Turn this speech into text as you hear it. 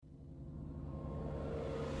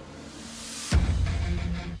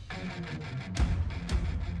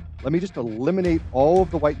Let me just eliminate all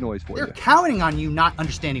of the white noise for They're you. counting on you not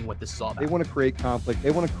understanding what this is all about. They want to create conflict.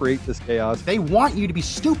 They want to create this chaos. They want you to be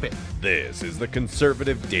stupid. This is the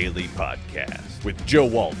Conservative Daily Podcast with Joe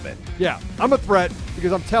Waldman. Yeah, I'm a threat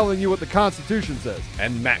because I'm telling you what the Constitution says.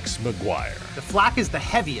 And Max McGuire. The flak is the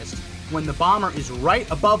heaviest when the bomber is right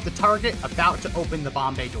above the target, about to open the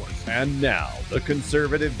bomb bay doors. And now, the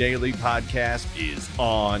Conservative Daily Podcast is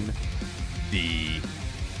on the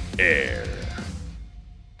air.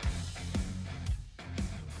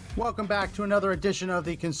 Welcome back to another edition of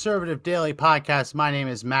the Conservative Daily Podcast. My name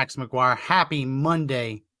is Max McGuire. Happy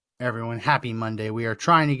Monday, everyone. Happy Monday. We are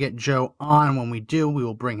trying to get Joe on. When we do, we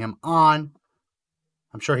will bring him on.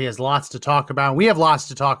 I'm sure he has lots to talk about. We have lots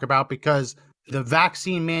to talk about because the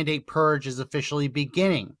vaccine mandate purge is officially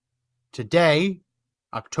beginning. Today,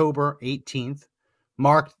 October 18th,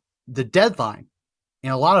 marked the deadline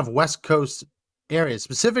in a lot of West Coast areas,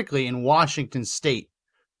 specifically in Washington State.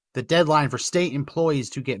 The deadline for state employees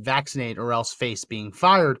to get vaccinated or else face being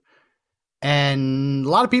fired. And a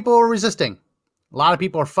lot of people are resisting. A lot of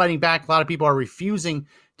people are fighting back. A lot of people are refusing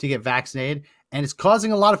to get vaccinated. And it's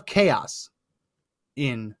causing a lot of chaos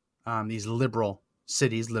in these liberal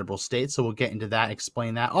cities, liberal states. So we'll get into that,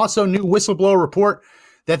 explain that. Also, new whistleblower report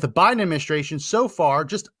that the Biden administration so far,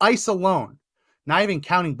 just ICE alone, not even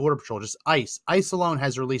counting Border Patrol, just ICE. ICE alone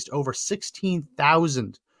has released over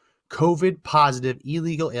 16,000 COVID-positive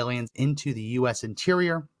illegal aliens into the U.S.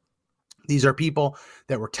 interior. These are people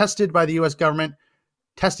that were tested by the U.S. government,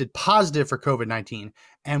 tested positive for COVID-19,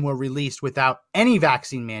 and were released without any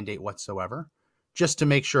vaccine mandate whatsoever. Just to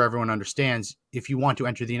make sure everyone understands, if you want to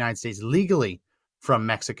enter the United States legally from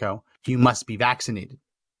Mexico, you must be vaccinated.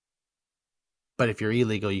 But if you're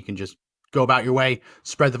illegal, you can just go about your way,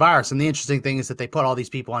 spread the virus. And the interesting thing is that they put all these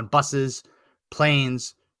people on buses,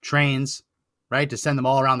 planes, trains, right, to send them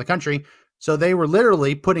all around the country. So they were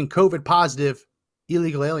literally putting COVID positive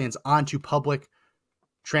illegal aliens onto public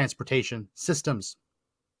transportation systems.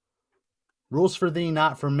 Rules for thee,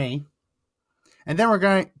 not for me. And then we're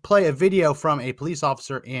going to play a video from a police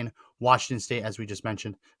officer in Washington State, as we just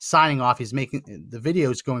mentioned, signing off. He's making the video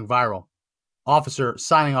is going viral. Officer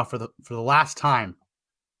signing off for the last time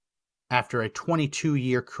after a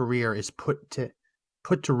 22-year career is put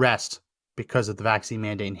to rest because of the vaccine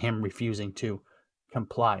mandate and him refusing to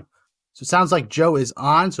comply. So it sounds like Joe is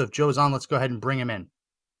on. So if Joe is on, let's go ahead and bring him in.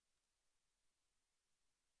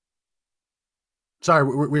 Sorry,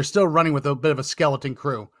 we're still running with a bit of a skeleton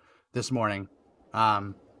crew this morning.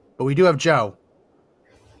 But we do have Joe.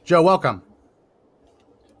 Joe, welcome.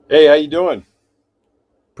 Hey, how you doing?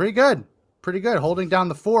 Pretty good. Pretty good. Holding down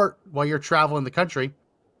the fort while you're traveling the country.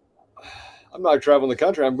 I'm not traveling the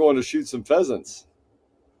country. I'm going to shoot some pheasants.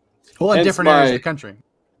 Well, in different areas of the country.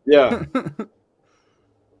 Yeah.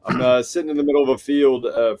 I'm sitting in the middle of a field.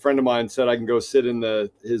 A friend of mine said I can go sit in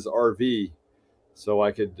his RV so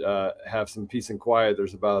I could have some peace and quiet.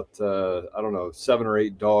 There's about, 7 or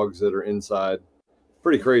 8 dogs that are inside.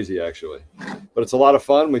 Pretty crazy, actually. But it's a lot of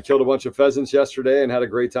fun. We killed a bunch of pheasants yesterday and had a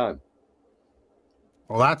great time.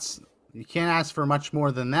 Well, you can't ask for much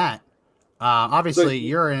more than that. Obviously,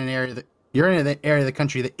 you're in an area of the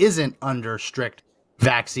country that isn't under strict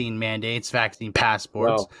vaccine mandates, vaccine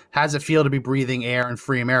passports. Wow. How does it feel to be breathing air in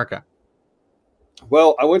free America?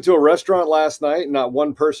 Well, I went to a restaurant last night. Not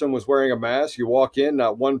one person was wearing a mask. You walk in,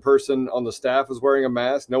 not one person on the staff was wearing a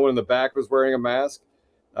mask. No one in the back was wearing a mask.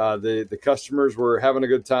 The customers were having a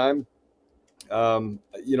good time.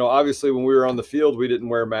 Obviously when we were on the field, we didn't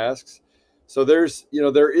wear masks. So there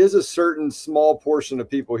is a certain small portion of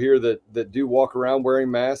people here that do walk around wearing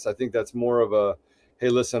masks. I think that's more of a, hey,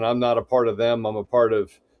 listen, I'm not a part of them. I'm a part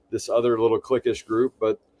of this other little cliquish group.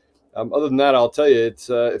 But other than that, I'll tell you,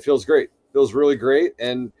 it feels great. It feels really great.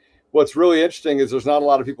 And what's really interesting is there's not a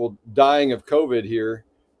lot of people dying of COVID here.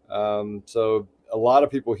 So a lot of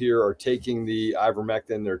people here are taking the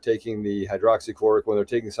ivermectin, they're taking the hydroxychloroquine, they're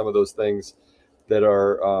taking some of those things that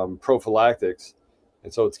are prophylactics.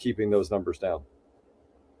 And so it's keeping those numbers down.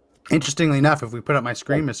 Interestingly enough, if we put up my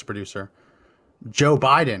screen, Mr. Producer, Joe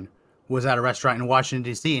Biden was at a restaurant in Washington,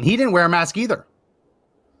 D.C., and he didn't wear a mask either.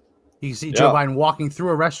 You can see Joe Biden walking through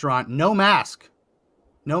a restaurant, no mask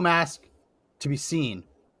to be seen.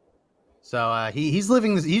 So he's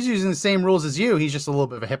using the same rules as you. He's just a little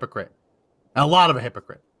bit of a hypocrite, a lot of a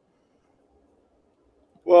hypocrite.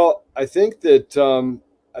 Well, I think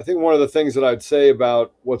one of the things that I'd say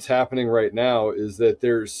about what's happening right now is that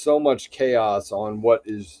there's so much chaos on what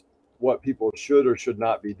people should or should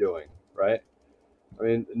not be doing, right? I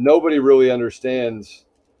mean, nobody really understands.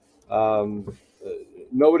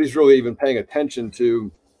 Nobody's really even paying attention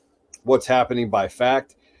to what's happening by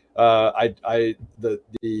fact. The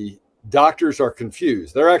doctors are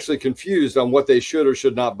confused. They're actually confused on what they should or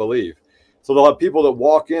should not believe. So they'll have people that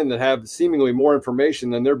walk in that have seemingly more information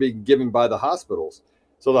than they're being given by the hospitals.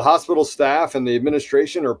 So the hospital staff and the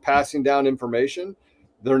administration are passing down information.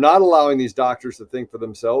 They're not allowing these doctors to think for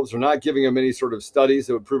themselves. They're not giving them any sort of studies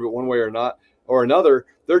that would prove it one way or not or another.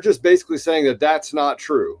 They're just basically saying that that's not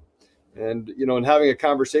true. And, in having a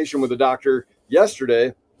conversation with a doctor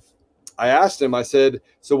yesterday, I asked him, I said,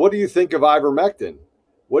 so what do you think of ivermectin?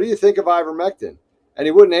 What do you think of ivermectin? And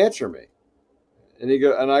he wouldn't answer me.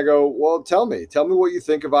 And I go, well, tell me what you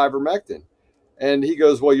think of ivermectin. And he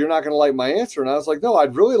goes, well, you're not going to like my answer. And I was like, no,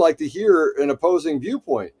 I'd really like to hear an opposing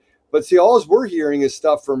viewpoint. But see, all we're hearing is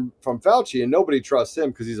stuff from Fauci, and nobody trusts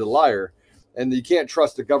him because he's a liar. And you can't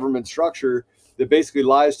trust a government structure that basically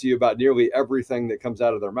lies to you about nearly everything that comes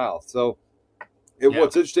out of their mouth. So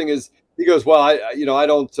what's interesting is he goes, well,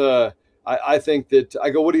 I think that,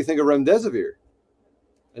 I go, what do you think of remdesivir?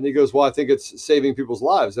 And he goes, well, I think it's saving people's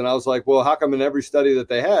lives. And I was like, well, how come in every study that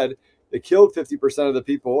they had, they killed 50% of the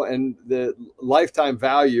people, and the lifetime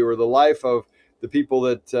value or the life of the people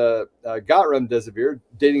that got remdesivir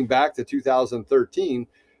dating back to 2013,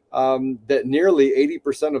 that nearly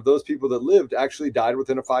 80% of those people that lived actually died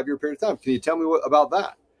within a 5-year period of time. Can you tell me about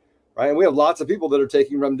that? Right. And we have lots of people that are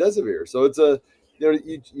taking remdesivir. So it's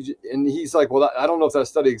and he's like, well, I don't know if that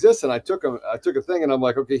study exists. And I took a thing and I'm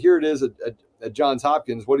like, okay, here it is at Johns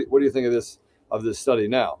Hopkins. What do you think of this study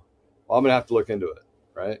now? Well, I'm going to have to look into it.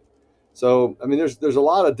 Right. So, I mean, there's a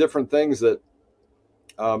lot of different things that,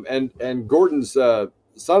 and Gordon's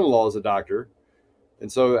son-in-law is a doctor.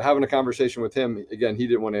 And so having a conversation with him, again, he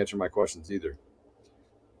didn't want to answer my questions either.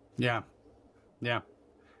 Yeah. Yeah.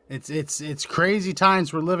 It's crazy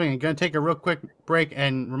times we're living in. Going to take a real quick break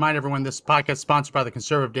and remind everyone this podcast is sponsored by the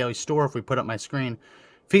Conservative Daily Store. If we put up my screen,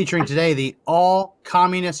 featuring today the "All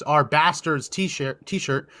Communists Are Bastards"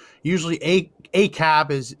 T-shirt. Usually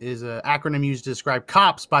ACAB is an acronym used to describe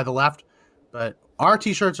cops by the left, but our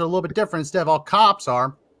T-shirts are a little bit different. Instead of "All Cops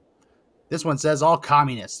Are," this one says "All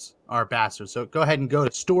Communists Are Bastards." So go ahead and go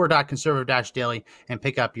to store.conservative-daily and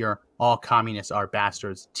pick up your "All Communists Are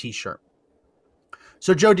Bastards" T-shirt.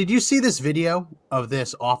 So, Joe, did you see this video of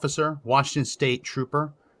this officer, Washington State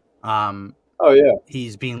trooper? Oh, yeah.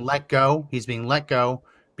 He's being let go. He's being let go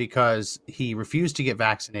because he refused to get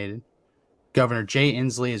vaccinated. Governor Jay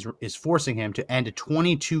Inslee is forcing him to end a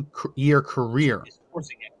 22-year career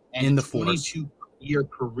in the force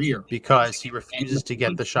because he refuses to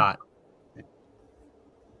get the shot.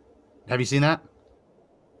 Have you seen that?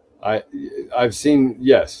 I've seen,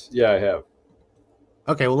 yes. Yeah, I have.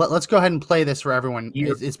 Okay, well, let's go ahead and play this for everyone.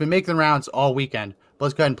 It's been making the rounds all weekend, but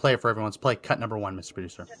let's go ahead and play it for everyone. Let's play cut number 1, Mr.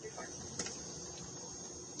 Producer.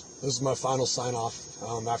 This is my final sign-off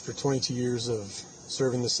after 22 years of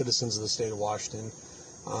serving the citizens of the state of Washington,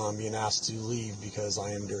 being asked to leave because I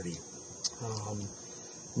am dirty.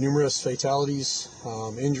 Numerous fatalities,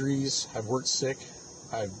 injuries. I've worked sick.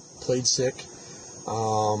 I've played sick.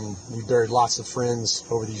 We buried lots of friends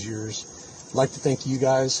over these years. I'd like to thank you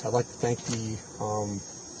guys. I'd like to thank the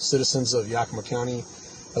citizens of Yakima County,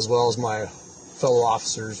 as well as my fellow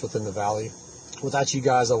officers within the Valley. Without you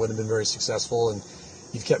guys, I wouldn't have been very successful, and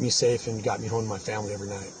you've kept me safe and got me home to my family every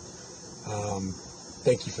night.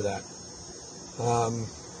 Thank you for that.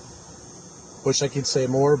 Wish I could say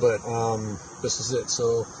more, but this is it.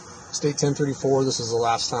 So, State 1034, this is the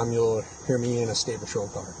last time you'll hear me in a state patrol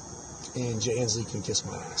car. And Jay Inslee can kiss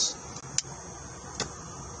my ass.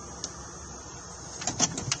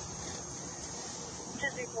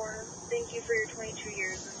 Thank you for your 22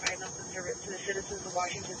 years of silence and service to the citizens of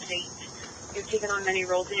Washington State. You've taken on many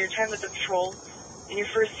roles in your time with the patrol. In your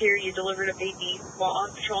first year, you delivered a baby while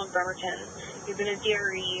on patrol in Bremerton. You've been a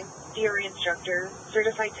DRE instructor,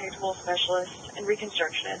 certified technical specialist, and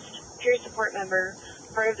reconstructionist, peer support member,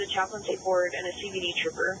 part of the chaplaincy board, and a CVD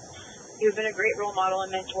trooper. You've been a great role model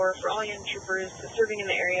and mentor for all young troopers serving in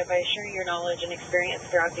the area by sharing your knowledge and experience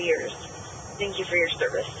throughout the years. Thank you for your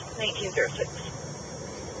service. 1906.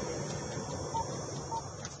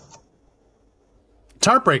 It's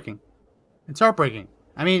heartbreaking. It's heartbreaking.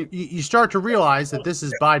 I mean, you start to realize that this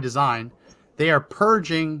is by design. They are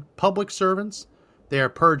purging public servants. They are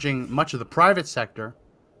purging much of the private sector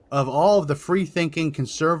of all of the free-thinking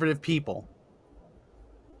conservative people.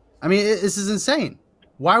 I mean, this is insane.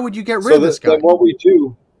 Why would you get rid of this guy?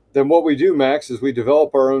 Then what we do, Max, is we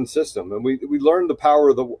develop our own system, and we learn the power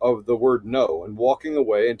of the word no, and walking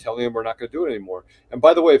away and telling them we're not going to do it anymore. And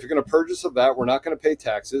by the way, if you're going to purge us of that, we're not going to pay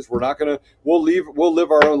taxes. We'll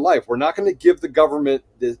live our own life. We're not going to give the government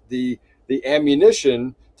the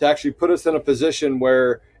ammunition to actually put us in a position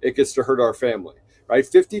where it gets to hurt our family. right?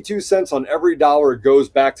 52 cents on every dollar goes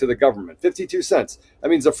back to the government. 52 cents. That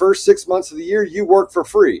means the first 6 months of the year, you work for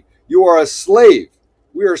free. You are a slave.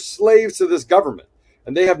 We are slaves to this government.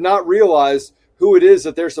 And they have not realized who it is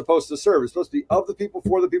that they're supposed to serve. It's supposed to be of the people,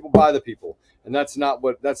 for the people, by the people. And that's not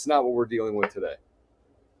what we're dealing with today.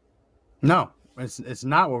 No, it's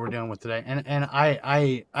not what we're dealing with today. And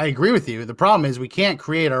I agree with you. The problem is we can't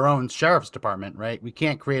create our own sheriff's department, right? We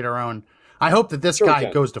can't create our own. I hope that this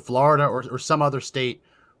guy goes to Florida or some other state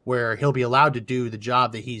where he'll be allowed to do the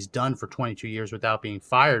job that he's done for 22 years without being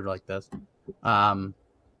fired like this.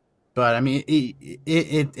 But I mean,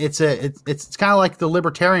 it's kind of like the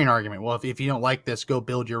libertarian argument. Well, if you don't like this, go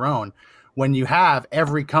build your own. When you have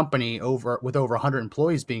every company with over 100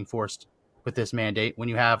 employees being forced with this mandate, when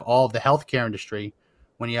you have all of the healthcare industry,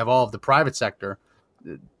 when you have all of the private sector,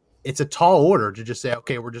 it's a tall order to just say,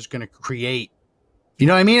 okay, we're just going to create. You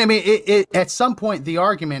know what I mean? I mean, it at some point, the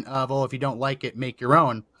argument of, oh, if you don't like it, make your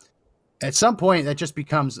own. At some point, that just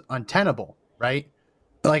becomes untenable, right?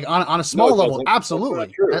 Like on a small level,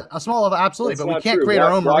 absolutely. A small level, absolutely. But we can't create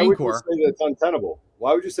our own Marine Corps. Why would you say that's untenable?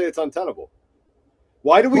 Why would you say it's untenable?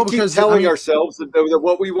 Why do we keep telling ourselves that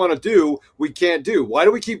what we want to do, we can't do? Why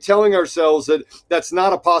do we keep telling ourselves that that's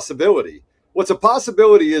not a possibility? What's a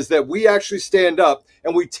possibility is that we actually stand up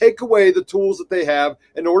and we take away the tools that they have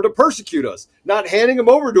in order to persecute us, not handing them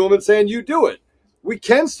over to them and saying, you do it. We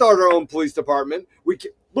can start our own police department. We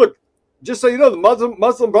can, look, just so you know, the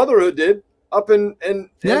Muslim Brotherhood did up in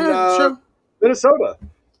Minnesota,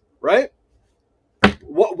 right?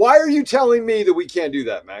 Why are you telling me that we can't do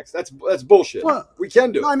that, Max? That's bullshit. Well, we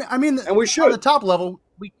can do it. I mean, and we should. On the top level,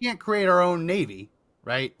 we can't create our own Navy,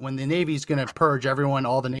 right? When the Navy's going to purge everyone,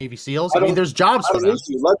 all the Navy SEAls. I mean, there's jobs for them.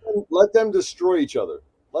 Let them destroy each other.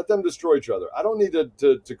 Let them destroy each other. I don't need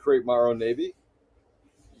to create my own Navy.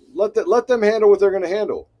 Let them handle what they're going to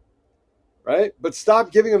handle, right? But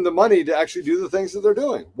stop giving them the money to actually do the things that they're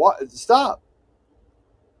doing. Stop.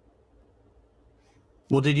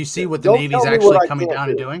 Well, did you see what the Navy's actually coming down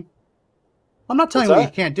and doing? I'm not telling you what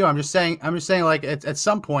you can't do. I'm just saying like at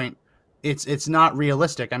some point it's not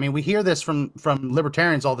realistic. I mean, we hear this from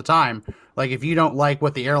libertarians all the time. Like, if you don't like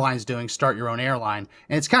what the airline's doing, start your own airline.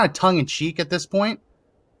 And it's kind of tongue in cheek at this point.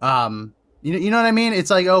 You know what I mean? It's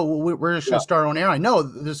like, oh, we're just going to start our own airline. No,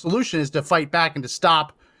 the solution is to fight back and to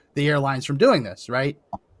stop the airlines from doing this, right?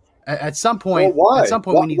 At some point, we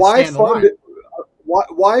need to stand the line.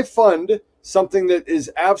 Why fund something that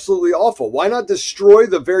is absolutely awful? Why not destroy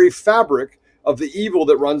the very fabric of the evil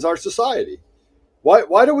that runs our society?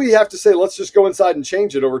 Why do we have to say, let's just go inside and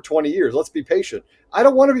change it over 20 years? Let's be patient. I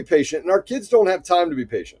don't want to be patient, and our kids don't have time to be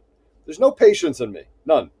patient. There's no patience in me.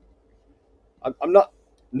 None. I'm not.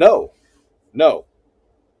 No.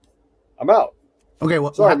 I'm out. Okay,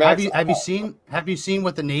 well, sorry, Max, have you seen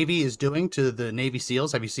what the Navy is doing to the Navy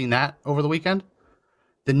SEALs? Have you seen that over the weekend?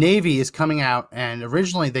 The Navy is coming out, and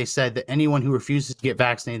originally they said that anyone who refuses to get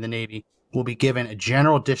vaccinated in the Navy will be given a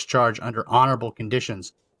general discharge under honorable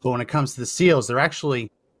conditions. But when it comes to the SEALs, they're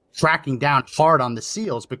actually tracking down hard on the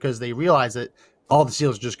SEALs because they realize that all the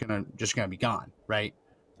SEALs are just gonna be gone, right?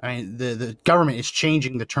 I mean, the government is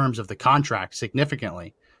changing the terms of the contract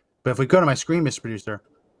significantly. But if we go to my screen, Mr. Producer,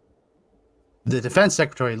 the Defense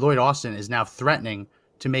Secretary, Lloyd Austin, is now threatening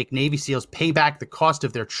to make Navy SEALs pay back the cost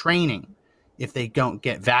of their training if they don't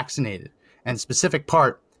get vaccinated. And the specific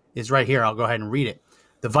part is right here. I'll go ahead and read it.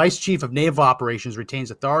 The Vice Chief of Naval Operations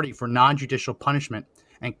retains authority for non-judicial punishment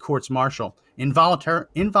and courts-martial.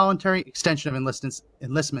 Involuntary extension of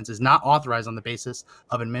enlistments is not authorized on the basis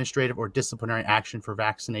of administrative or disciplinary action for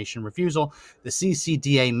vaccination refusal. The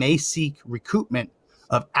CCDA may seek recoupment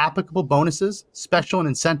of applicable bonuses, special and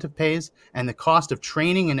incentive pays, and the cost of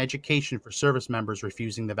training and education for service members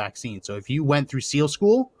refusing the vaccine. So if you went through SEAL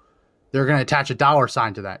school, they're going to attach a dollar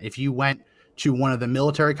sign to that. If you went to one of the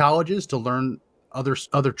military colleges to learn other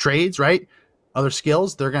trades, right, other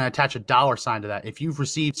skills, they're going to attach a dollar sign to that. If you've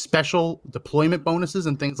received special deployment bonuses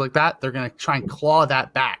and things like that, they're going to try and claw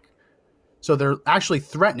that back. So they're actually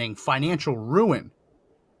threatening financial ruin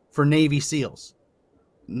for Navy SEALs.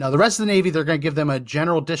 Now, the rest of the Navy, they're going to give them a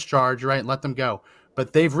general discharge, right, and let them go.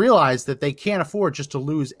 But they've realized that they can't afford just to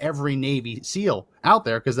lose every Navy SEAL out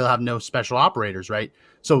there because they'll have no special operators, right?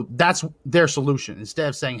 So that's their solution. Instead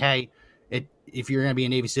of saying, hey, if you're going to be a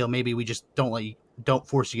Navy SEAL, maybe we just don't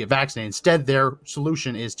force you to get vaccinated. Instead, their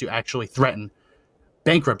solution is to actually threaten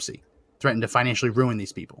bankruptcy, threaten to financially ruin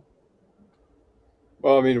these people.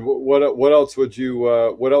 Well, I mean, what else would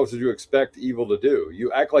you expect evil to do?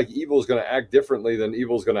 You act like evil is going to act differently than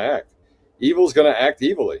evil is going to act. Evil is going to act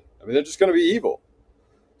evilly. I mean, they're just going to be evil.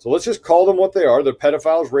 So let's just call them what they are. They're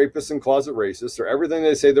pedophiles, rapists, and closet racists. They're everything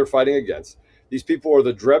they say they're fighting against. These people are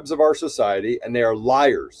the dregs of our society, and they are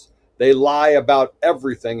liars. They lie about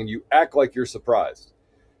everything, and you act like you're surprised.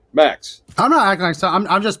 Max. I'm not acting like so.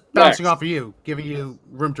 I'm just bouncing Max. off of you, giving you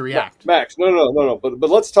room to react. Max, no. But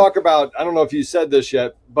let's talk about, I don't know if you said this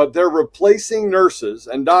yet, but they're replacing nurses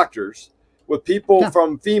and doctors with people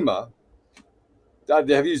from FEMA. Have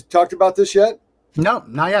you talked about this yet? No,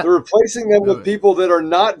 not yet. They're replacing them with people that are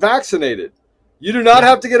not vaccinated. You do not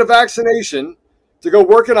have to get a vaccination to go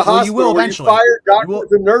work in a hospital where you fire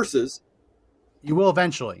doctors and nurses. You will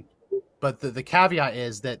eventually. But the caveat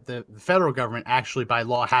is that the federal government actually by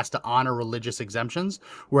law has to honor religious exemptions,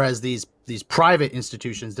 whereas these private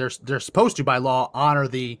institutions, they're supposed to by law honor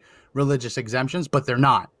the religious exemptions, but they're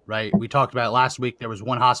not, right? We talked about it last week. There was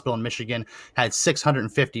one hospital in Michigan had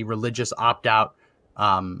 650 religious opt-out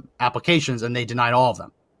applications, and they denied all of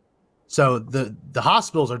them. So the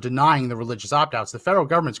hospitals are denying the religious opt-outs. The federal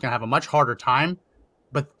government's going to have a much harder time.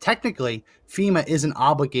 But technically, FEMA isn't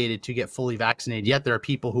obligated to get fully vaccinated, yet there are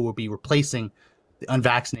people who will be replacing the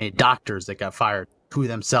unvaccinated doctors that got fired, who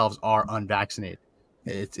themselves are unvaccinated.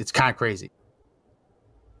 It's kind of crazy.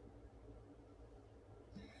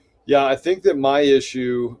 Yeah, I think that my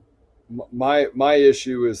issue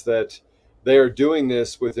is that they are doing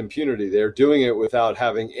this with impunity. They are doing it without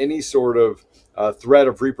having any sort of threat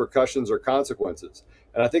of repercussions or consequences.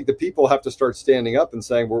 And I think the people have to start standing up and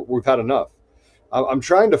saying, we've had enough. I'm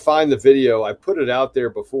trying to find the video. I put it out there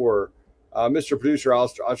before. Mr. Producer, I'll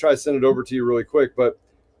try to send it over to you really quick. But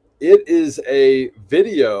it is a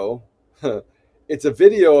video. It's a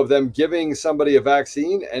video of them giving somebody a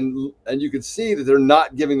vaccine, and you can see that they're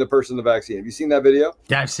not giving the person the vaccine. Have you seen that video?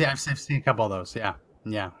 Yeah, I've seen a couple of those. Yeah,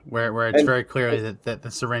 where it's very clear that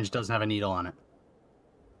the syringe doesn't have a needle on it.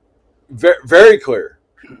 Very, very clear,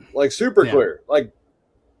 like super clear, like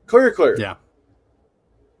clear. Yeah.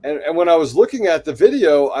 And when I was looking at the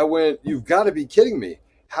video, I went, "You've got to be kidding me!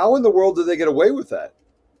 How in the world did they get away with that?"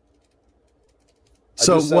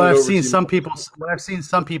 So what I've seen some people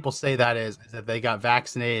say that is that they got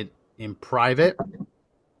vaccinated in private,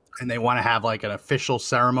 and they want to have like an official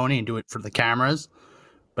ceremony and do it for the cameras,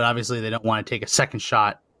 but obviously they don't want to take a second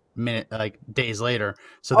shot days later.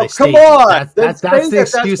 So they come on! That's the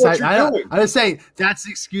excuse. I just say that's the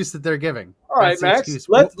excuse that they're giving. All right, Max.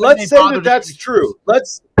 Let's say that's true.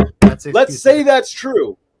 Let's say that's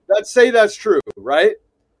true. Let's say that's true, right?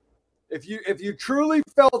 If you truly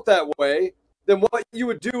felt that way, then what you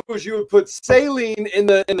would do is you would put saline in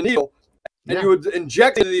the needle and you would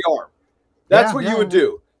inject it into the arm. That's what you would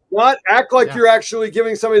do. Not act like you're actually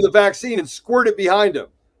giving somebody the vaccine and squirt it behind them.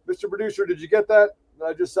 Mr. Producer, did you get that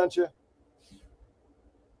I just sent you?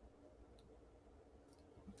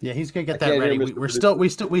 Yeah, he's gonna get that ready. We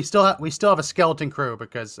still have a skeleton crew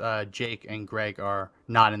because Jake and Greg are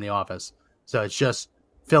not in the office, so it's just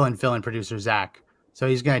fill-in producer Zach. So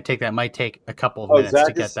he's gonna take that. Might take a couple of minutes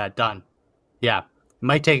to get that done. Yeah, it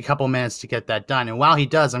might take a couple of minutes to get that done. And while he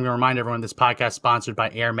does, I'm gonna remind everyone this podcast is sponsored by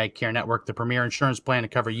Air Med Care Network, the premier insurance plan to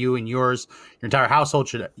cover you and yours, your entire household.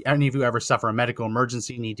 Should any of you ever suffer a medical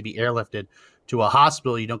emergency, need to be airlifted to a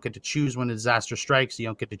hospital, you don't get to choose when a disaster strikes. You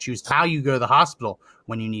don't get to choose how you go to the hospital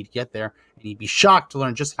when you need to get there. And you'd be shocked to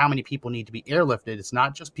learn just how many people need to be airlifted. It's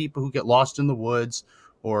not just people who get lost in the woods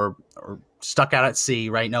or stuck out at sea,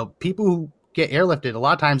 right? No, people who get airlifted, a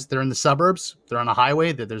lot of times they're in the suburbs, they're on a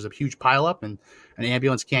highway that there's a huge pileup and an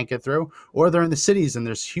ambulance can't get through, or they're in the cities and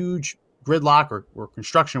there's huge gridlock or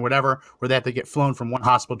construction or whatever, where they have to get flown from one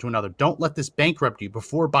hospital to another. Don't let this bankrupt you.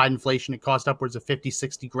 Before Bidenflation, it cost upwards of 50,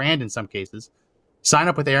 60 grand in some cases. Sign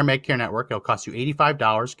up with Air Med Care Network. It'll cost you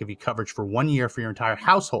 $85, give you coverage for 1 year for your entire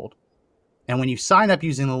household. And when you sign up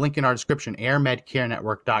using the link in our description,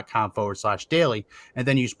 airmedcarenetwork.com/daily, and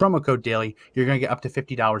then use promo code daily, you're going to get up to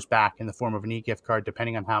 $50 back in the form of an e-gift card,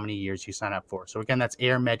 depending on how many years you sign up for. So again, that's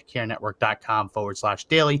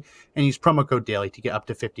airmedcarenetwork.com/daily, and use promo code daily to get up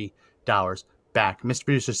to $50 back. Mr.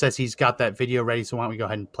 Producer says he's got that video ready, so why don't we go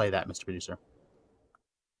ahead and play that, Mr. Producer?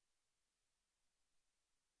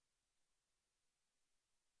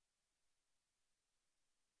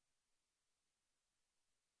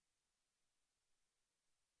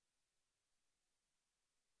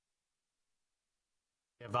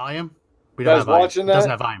 Volume? We don't have volume. Watching that?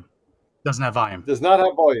 Doesn't have volume. Doesn't have volume. Does not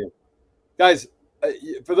have volume. Guys,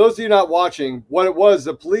 for those of you not watching, what it was,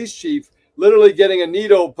 the police chief literally getting a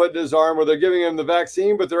needle put in his arm where they're giving him the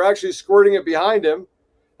vaccine, but they're actually squirting it behind him.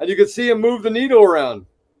 And you could see him move the needle around,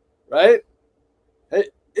 right?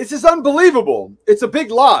 It's just unbelievable. It's a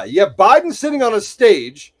big lie. You have Biden sitting on a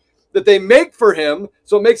stage that they make for him,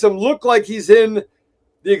 so it makes him look like he's in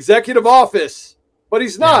the executive office. But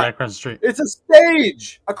he's not. Right across the street. It's a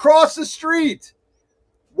stage across the street.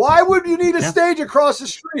 Why would you need a Yeah. stage across the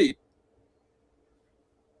street?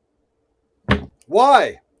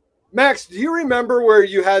 Why? Max, do you remember where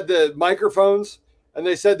you had the microphones and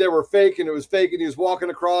they said they were fake and it was fake and he was walking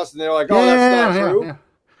across and they're like, oh, that's not true? Yeah.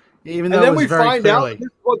 Even though And then it was we very find out clearly. this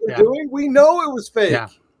is what they're Yeah. doing. We know it was fake. Yeah.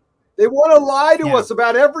 They want to lie to Yeah. us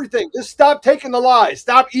about everything. Just stop taking the lies.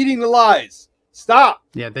 Stop eating the lies. Stop.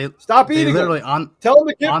 Yeah, they Stop they eating literally them. Tell them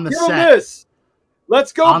to give, on the give them set. this.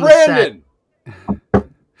 Let's go, On the Brandon.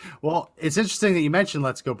 Well, it's interesting that you mentioned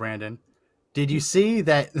Let's Go Brandon. Did you see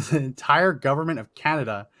that the entire government of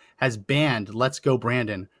Canada has banned Let's Go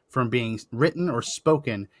Brandon from being written or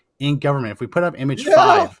spoken in government? If we put up image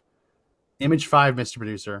 5, Mr.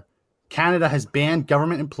 Producer, Canada has banned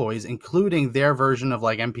government employees, including their version of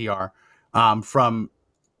like NPR, from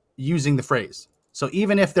using the phrase. So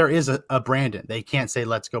even if there is a Brandon, they can't say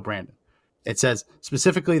Let's Go Brandon. It says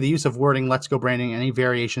specifically the use of wording "Let's Go Brandon," any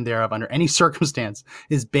variation thereof under any circumstance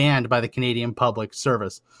is banned by the Canadian Public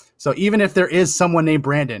Service. So even if there is someone named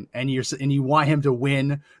Brandon and you want him to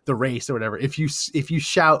win the race or whatever, if you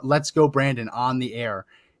shout "Let's Go Brandon" on the air,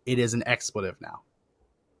 it is an expletive now.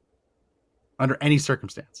 Under any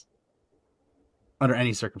circumstance. Under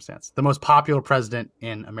any circumstance. The most popular president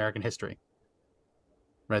in American history.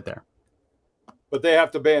 Right there. But they have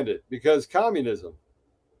to ban it because communism.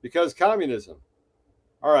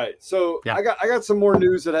 All right, so Yeah. I got some more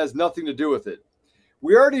news that has nothing to do with it.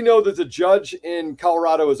 We already know that the judge in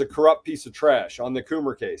Colorado is a corrupt piece of trash on the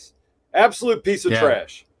Coomer case. Absolute piece of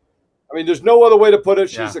trash. I mean, there's no other way to put it.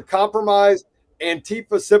 She's a compromised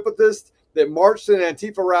Antifa sympathist that marched in an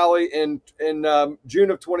Antifa rally in June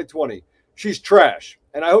of 2020. She's trash,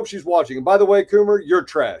 and I hope she's watching. And by the way, Coomer, you're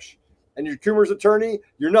trash. And you're Coomer's attorney,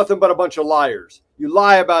 you're nothing but a bunch of liars. You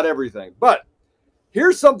lie about everything. But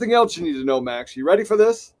here's something else you need to know, Max. You ready for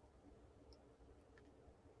this?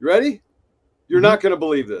 You ready? You're not going to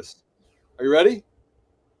believe this. Are you ready?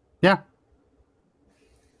 Yeah.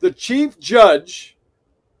 The chief judge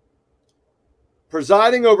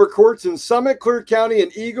presiding over courts in Summit, Clear County,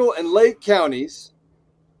 and Eagle and Lake counties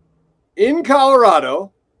in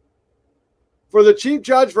Colorado for the chief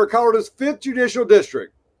judge for Colorado's 5th Judicial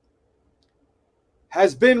District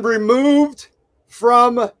has been removed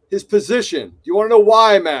from his position. Do you want to know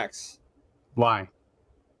why, Max? Why?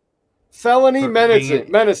 Felony For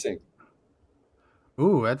menacing.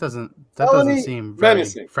 Ooh, that doesn't Felony seem very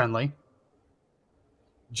menacing. friendly.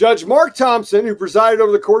 Judge Mark Thompson, who presided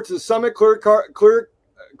over the courts in Summit, Clear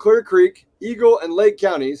Creek, Eagle, and Lake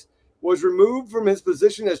counties, was removed from his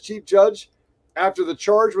position as chief judge after the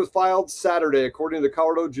charge was filed Saturday, according to the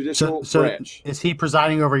Colorado Judicial Branch. Is he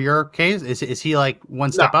presiding over your case? Is he like one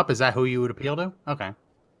step up? Is that who you would appeal to? Okay.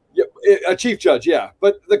 Yeah, a chief judge, yeah.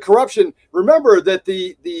 But the corruption, remember that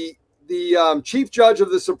the chief judge of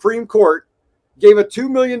the Supreme Court gave a $2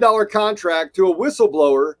 million contract to a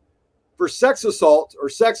whistleblower for sex assault or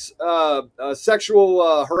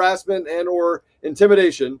sexual harassment and or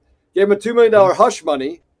intimidation. Gave him a $2 million hush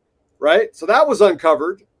money, right? So that was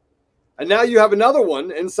uncovered. And now you have another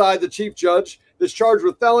one inside the chief judge that's charged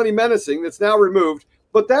with felony menacing that's now removed.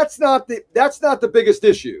 But that's not the biggest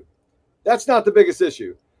issue. That's not the biggest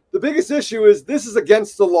issue. The biggest issue is this is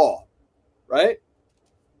against the law, right?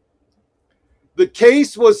 The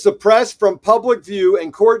case was suppressed from public view,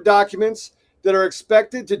 and court documents that are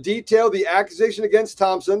expected to detail the accusation against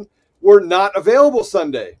Thompson were not available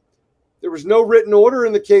Sunday. There was no written order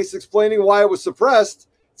in the case explaining why it was suppressed.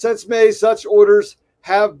 Since May, such orders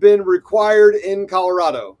have been required in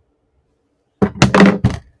Colorado.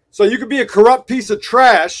 So you could be a corrupt piece of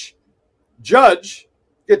trash judge,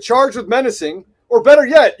 get charged with menacing, or better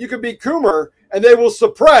yet, you could be Coomer and they will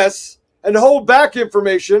suppress and hold back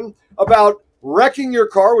information about wrecking your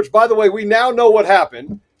car, which, by the way, we now know what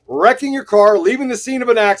happened. Wrecking your car, leaving the scene of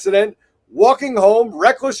an accident, walking home,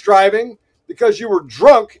 reckless driving because you were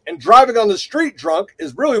drunk and driving on the street drunk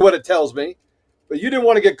is really what it tells me. But you didn't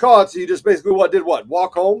want to get caught, so you just basically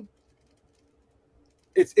walk home?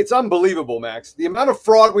 It's unbelievable, Max. The amount of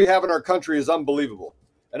fraud we have in our country is unbelievable.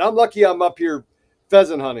 And I'm lucky I'm up here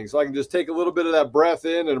pheasant hunting, so I can just take a little bit of that breath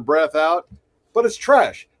in and breath out. But it's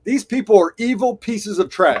trash. These people are evil pieces of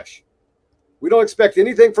trash. We don't expect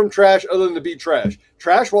anything from trash other than to be trash.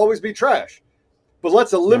 Trash will always be trash. But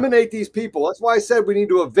let's eliminate these people. That's why I said we need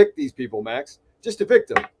to evict these people, Max. Just evict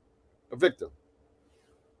them. Evict them.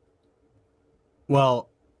 Well,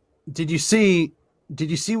 did you see? We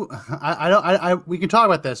can talk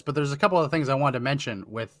about this, but there's a couple of things I wanted to mention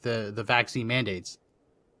with the vaccine mandates.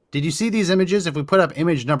 Did you see these images? If we put up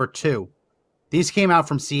image number 2, these came out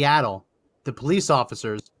from Seattle. The police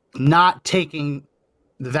officers not taking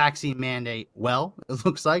the vaccine mandate well, it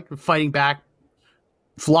looks like, fighting back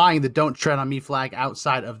flying the "Don't Tread on Me" flag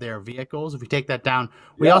outside of their vehicles. If we take that down,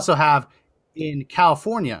 we also have in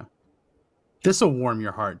California. This will warm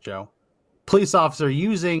your heart, Joe. Police officer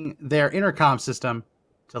using their intercom system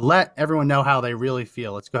to let everyone know how they really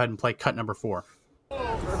feel. Let's go ahead and play cut number 4. Here we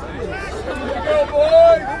go,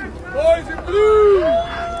 boys! Boys in blue!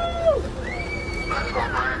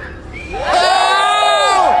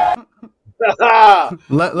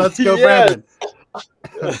 Let's go, Brandon.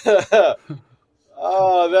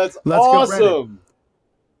 Oh, that's Let's go, awesome.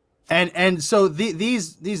 And so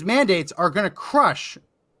these mandates are going to crush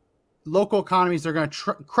local economies. They're going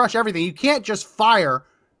to crush everything. You can't just fire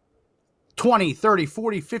 20, 30,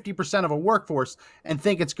 40, 50% of a workforce and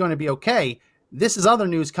think it's going to be okay. This is other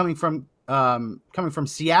news coming from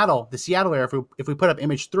Seattle, the Seattle area. If we put up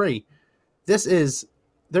image 3, this is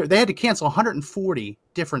they had to cancel 140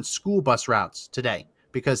 different school bus routes today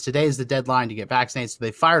because today is the deadline to get vaccinated. So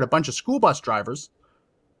they fired a bunch of school bus drivers,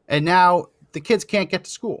 and now the kids can't get to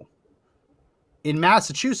school. In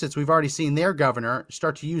Massachusetts, we've already seen their governor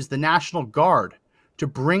start to use the National Guard to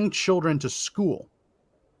bring children to school.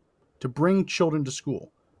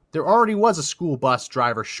 There already was a school bus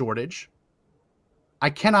driver shortage. I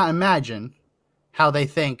cannot imagine how they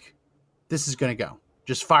think this is going to go.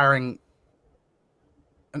 Just firing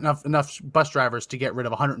enough bus drivers to get rid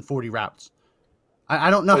of 140 routes. I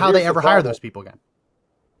don't know how they ever hire those people again.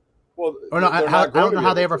 Well, Or no, I don't know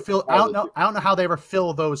how they ever fill. I don't know how they ever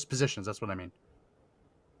fill those positions. That's what I mean.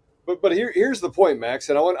 But here's the point, Max,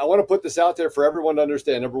 and I want to put this out there for everyone to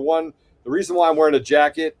understand. Number one, the reason why I'm wearing a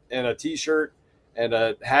jacket and a T-shirt and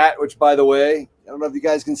a hat, which, by the way, I don't know if you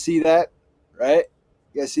guys can see that, right?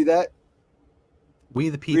 You guys see that? We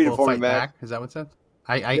the people for me, fight Max. back. Is that what it says?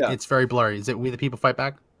 It's very blurry. Is it We the People Fight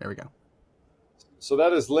Back? There we go. So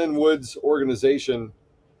that is Lynn Wood's organization.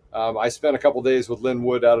 I spent a couple days with Lynn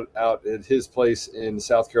Wood out at his place in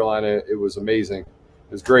South Carolina. It was amazing.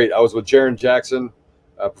 It was great. I was with Jaron Jackson,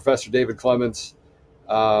 Professor David Clements.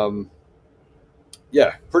 Yeah,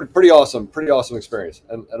 pretty awesome experience,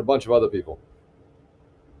 and a bunch of other people.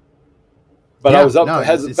 But I was up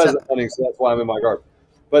pheasant hunting, so that's why I'm in my garb.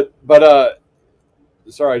 But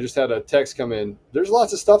sorry, I just had a text come in. There's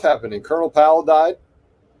lots of stuff happening. Colonel Powell died.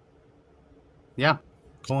 Yeah,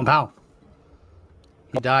 Colin Powell.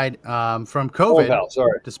 He died from COVID. Powell,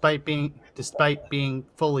 sorry. Despite being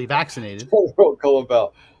fully vaccinated. Colin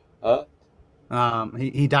Powell. Huh?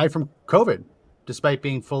 He died from COVID, despite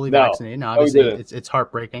being fully vaccinated. Now, obviously, it's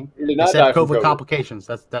heartbreaking. He did They not said die from COVID complications.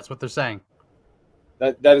 That's what they're saying.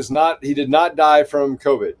 That is not. He did not die from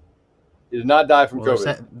COVID. He did not die from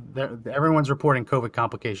COVID. Everyone's reporting COVID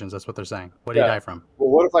complications. That's what they're saying. What did he die from? Well,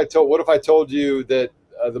 what if I told you that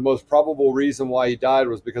the most probable reason why he died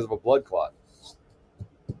was because of a blood clot?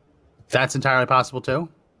 That's entirely possible too.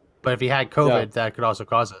 But if he had COVID, that could also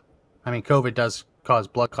cause it. I mean, COVID does cause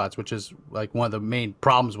blood clots, which is like one of the main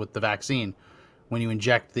problems with the vaccine. When you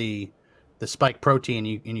inject the spike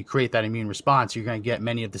protein and you create that immune response, you're going to get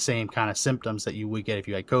many of the same kind of symptoms that you would get if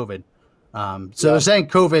you had COVID. They're saying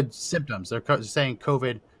COVID symptoms. They're saying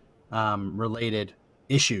COVID related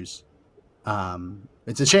issues.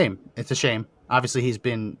 It's a shame. Obviously, he's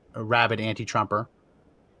been a rabid anti-Trumper.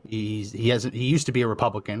 He used to be a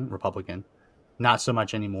Republican, not so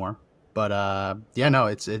much anymore. But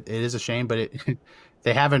it is a shame. But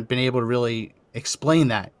they haven't been able to really explain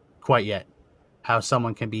that quite yet. How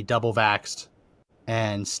someone can be double vaxxed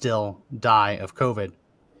and still die of COVID.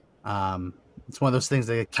 It's one of those things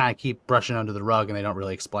they kind of keep brushing under the rug and they don't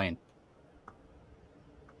really explain.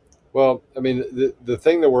 Well, I mean, the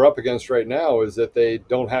thing that we're up against right now is that they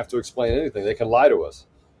don't have to explain anything. They can lie to us.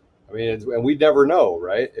 I mean, and we'd never know,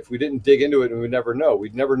 right? If we didn't dig into it, and we'd never know.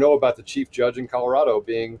 We'd never know about the chief judge in Colorado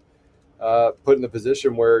being put in the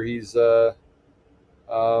position where he's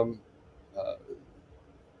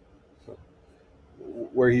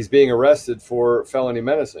where he's being arrested for felony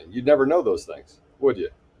menacing. You'd never know those things, would you?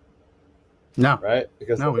 No. Right?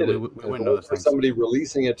 Because we wouldn't know those things. Somebody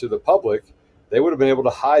releasing it to the public, they would have been able to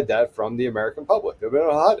hide that from the American public. They've been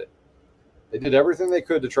able to hide it. They did everything they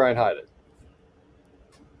could to try and hide it.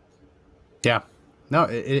 Yeah. No,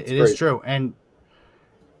 it is true. And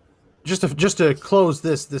just to close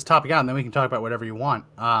this topic out, and then we can talk about whatever you want.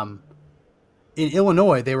 In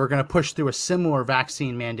Illinois, they were going to push through a similar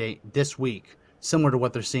vaccine mandate this week, similar to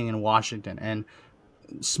what they're seeing in Washington. And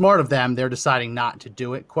smart of them, they're deciding not to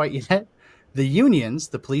do it quite yet. The unions,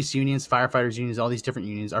 the police unions, firefighters unions, all these different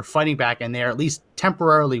unions are fighting back, and they're at least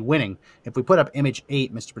temporarily winning. If we put up image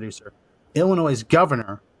 8, Mr. Producer, Illinois'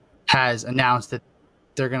 governor has announced that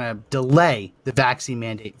they're going to delay the vaccine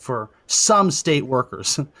mandate for some state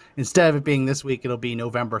workers. Instead of it being this week, it'll be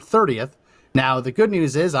November 30th, Now, the good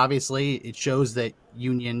news is, obviously, it shows that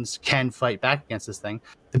unions can fight back against this thing.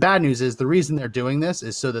 The bad news is the reason they're doing this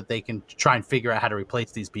is so that they can try and figure out how to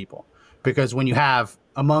replace these people. Because when you have,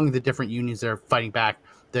 among the different unions that are fighting back,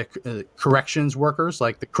 the corrections workers,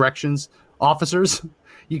 like the corrections officers,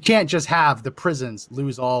 you can't just have the prisons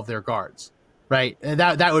lose all of their guards, right? And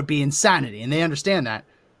that would be insanity, and they understand that.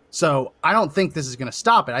 So I don't think this is going to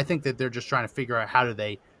stop it. I think that they're just trying to figure out how do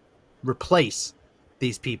they replace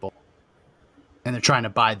these people. And they're trying to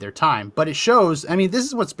bide their time. But it shows, I mean, this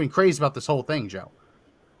is what's been crazy about this whole thing, Joe.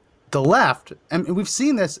 The left, and we've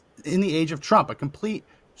seen this in the age of Trump, a complete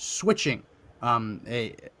switching,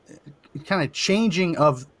 a kind of changing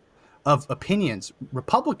of opinions.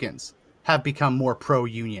 Republicans have become more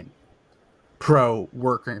pro-union,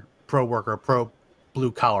 pro-worker,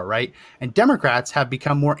 pro-blue collar, right? And Democrats have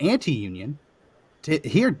become more anti-union. To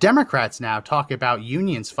hear Democrats now talk about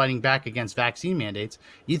unions fighting back against vaccine mandates,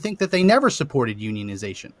 you think that they never supported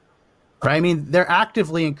unionization, right? I mean, they're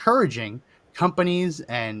actively encouraging companies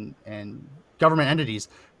and government entities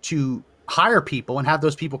to hire people and have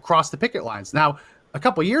those people cross the picket lines. Now, a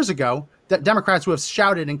couple of years ago, that Democrats would have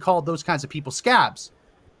shouted and called those kinds of people scabs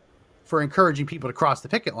for encouraging people to cross the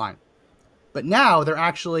picket line. But now they're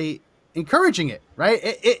actually encouraging it, right?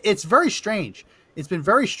 It's very strange. It's been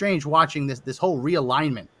very strange watching this whole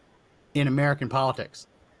realignment in American politics,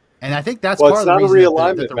 and I think that's part of the reason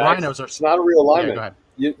that the rhinos are. It's not a realignment.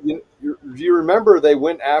 Yeah, go ahead. You remember they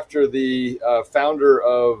went after the founder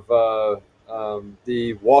of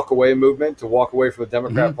the walk away movement to walk away from the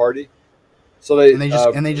Democrat Party. So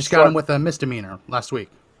they just got him with a misdemeanor last week.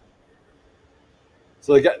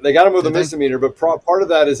 So they got him with a misdemeanor, but part of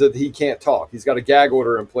that is that he can't talk. He's got a gag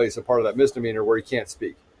order in place, a part of that misdemeanor where he can't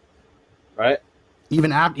speak. Right.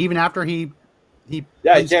 Even after he he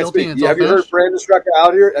can't speak. Have you heard Brandon Strucker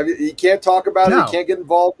out here? He can't talk about it. He can't get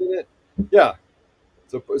involved in it. Yeah.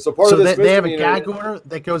 So part of this they have a gag order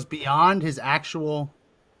that goes beyond his actual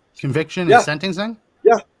conviction and sentencing.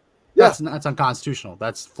 Yeah. That's unconstitutional.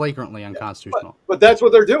 That's flagrantly unconstitutional. But that's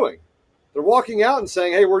what they're doing. They're walking out and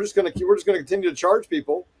saying, "Hey, we're just going to continue to charge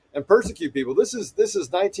people and persecute people." This is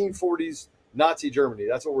 1940s Nazi Germany.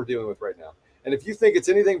 That's what we're dealing with right now. And if you think it's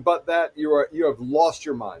anything but that, you have lost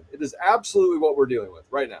your mind. It is absolutely what we're dealing with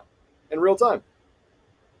right now, in real time.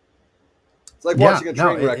 It's like watching a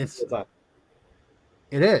train wreck in real time.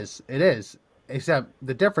 It is. Except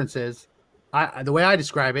the difference is, the way I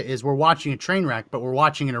describe it is we're watching a train wreck, but we're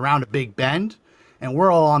watching it around a big bend, and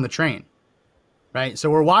we're all on the train, right?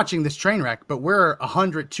 So we're watching this train wreck, but we're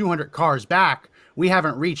 100, 200 cars back. We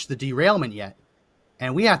haven't reached the derailment yet,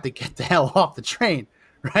 and we have to get the hell off the train.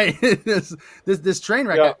 Right, this train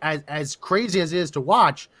wreck, as crazy as it is to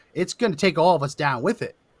watch, it's going to take all of us down with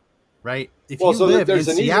it. Right? There's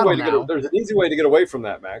an easy way to get away from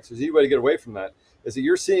that, Max. There's an easy way to get away from that. Is that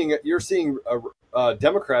you're seeing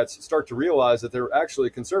Democrats start to realize that they're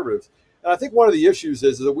actually conservatives, and I think one of the issues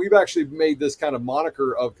is that we've actually made this kind of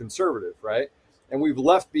moniker of conservative, right? And we've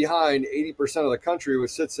left behind 80% of the country,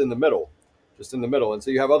 which sits in the middle, just in the middle, and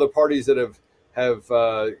so you have other parties that have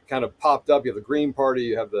kind of popped up. You have the Green Party,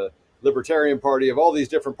 you have the Libertarian Party, you have all these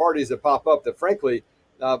different parties that pop up that frankly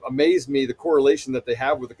amaze me, the correlation that they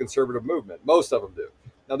have with the conservative movement. Most of them do.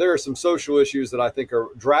 Now, there are some social issues that I think are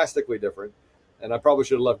drastically different, and I probably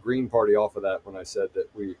should have left Green Party off of that when I said that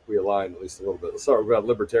we align at least a little bit. Sorry about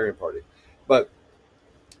Libertarian Party. But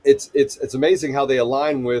it's amazing how they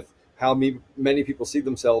align with how many people see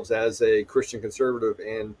themselves as a Christian conservative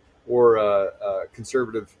or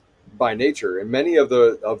conservative by nature. And many of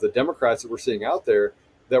the Democrats that we're seeing out there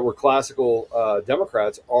that were classical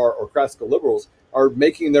Democrats or classical liberals are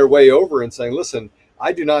making their way over and saying, listen,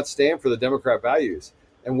 I do not stand for the Democrat values.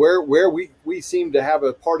 And where we seem to have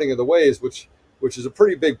a parting of the ways, which is a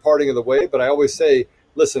pretty big parting of the way. But I always say,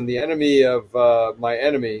 listen, the enemy of my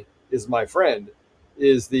enemy is my friend,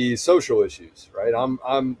 is the social issues, right?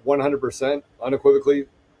 I'm 100% unequivocally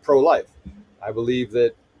pro-life. I believe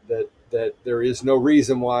that there is no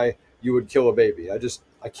reason why you would kill a baby. I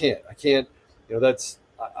can't,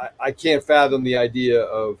 I can't fathom the idea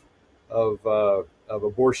of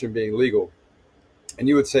abortion being legal. And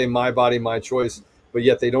you would say my body, my choice, but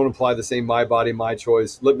yet they don't apply the same my body, my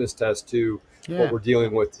choice litmus test to what we're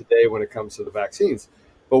dealing with today when it comes to the vaccines.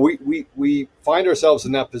 But we find ourselves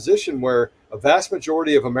in that position where a vast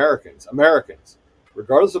majority of Americans,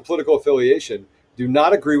 regardless of political affiliation, do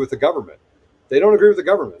not agree with the government. They don't agree with the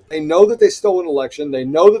government. They know that they stole an election. They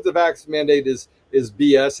know that the vaccine mandate is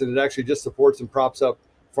BS and it actually just supports and props up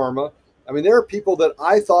pharma. I mean, there are people that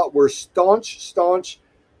I thought were staunch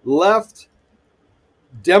left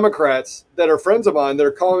Democrats that are friends of mine that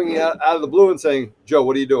are calling me out of the blue and saying, Joe,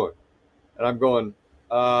 what are you doing? And I'm going,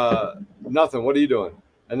 nothing. What are you doing?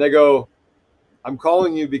 And they go, I'm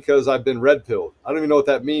calling you because I've been red pilled. I don't even know what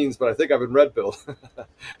that means, but I think I've been red pilled.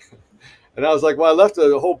 And I was like, well, I left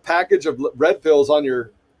a whole package of red pills on your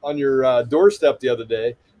doorstep the other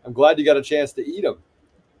day. I'm glad you got a chance to eat them.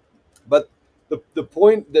 But the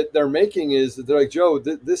point that they're making is that they're like, Joe,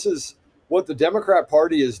 this is what the Democrat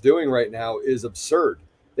Party is doing right now is absurd.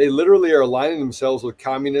 They literally are aligning themselves with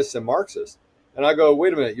communists and Marxists. And I go,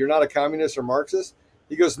 wait a minute, you're not a communist or Marxist?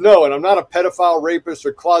 He goes, no, and I'm not a pedophile, rapist,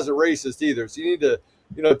 or closet racist either. So you need to,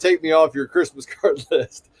 take me off your Christmas card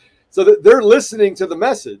list. So they're listening to the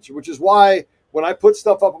message, which is why when I put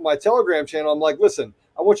stuff up on my Telegram channel, I'm like, listen,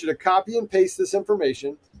 I want you to copy and paste this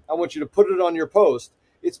information. I want you to put it on your post.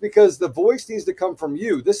 It's because the voice needs to come from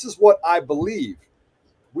you. This is what I believe.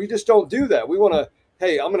 We just don't do that. We want to,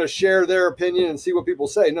 hey, I'm going to share their opinion and see what people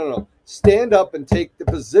say. No. Stand up and take the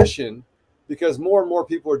position, because more and more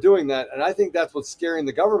people are doing that. And I think that's what's scaring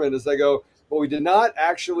the government is they go, well, we did not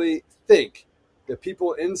actually think that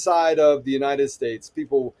people inside of the United States,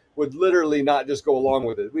 people would literally not just go along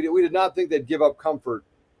with it. We did not think they'd give up comfort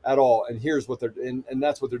at all. And here's what and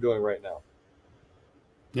that's what they're doing right now.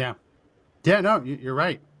 Yeah. Yeah, no, you're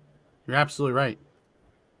right. You're absolutely right.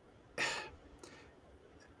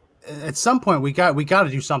 At some point we got to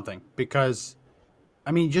do something, because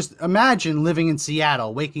I mean, just imagine living in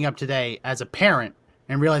Seattle, waking up today as a parent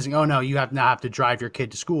and realizing, oh no, you now have to drive your kid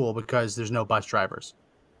to school because there's no bus drivers.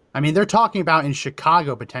 I mean, they're talking about in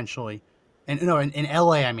Chicago potentially, and in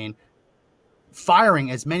LA, I mean, firing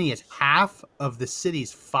as many as half of the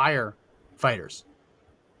city's firefighters.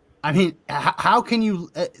 I mean, how can you?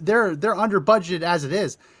 They're under budgeted as it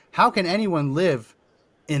is. How can anyone live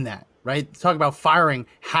in that? Right? Talk about firing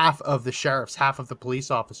half of the sheriffs, half of the police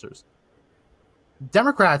officers.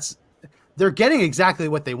 Democrats, they're getting exactly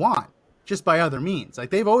what they want, just by other means.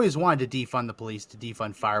 Like, they've always wanted to defund the police, to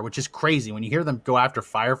defund fire, which is crazy. When you hear them go after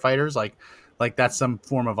firefighters, like that's some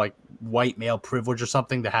form of like white male privilege or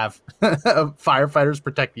something to have firefighters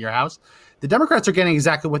protecting your house. The Democrats are getting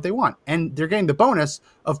exactly what they want, and they're getting the bonus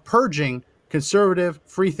of purging conservative,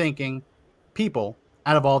 free-thinking people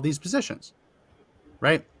out of all these positions,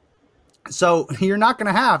 right? So you're not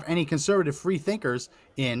going to have any conservative free thinkers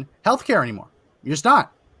in healthcare anymore. You're just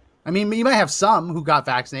not. I mean, you might have some who got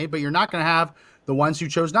vaccinated, but you're not going to have the ones who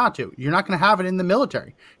chose not to. You're not going to have it in the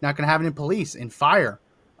military. You're not going to have it in police, in fire,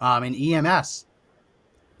 in EMS.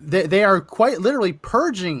 They are quite literally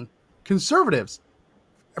purging conservatives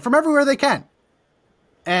from everywhere they can.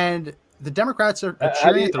 And the Democrats are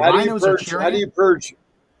cheering it. The rhinos are cheering it.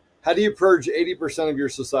 How do you purge 80% of your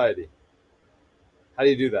society? How do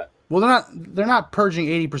you do that? Well, they're not purging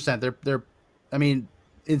 80%. They're I mean,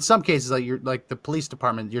 in some cases, like the police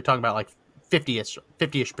department, you're talking about like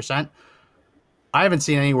 50-ish percent. I haven't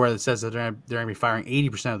seen anywhere that says that they're going to be firing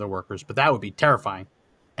 80% of their workers, but that would be terrifying.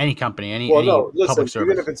 Any company, any public service.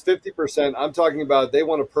 Even if it's 50%, I'm talking about they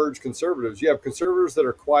want to purge conservatives. You have conservatives that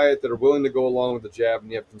are quiet, that are willing to go along with the jab,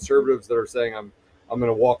 and you have conservatives that are saying, I'm going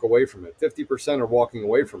to walk away from it. 50% are walking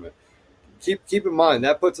away from it. Keep in mind,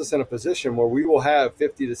 that puts us in a position where we will have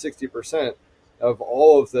 50 to 60% of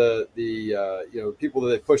all of the people that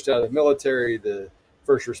they pushed out of the military, the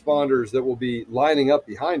first responders that will be lining up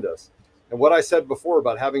behind us. And what I said before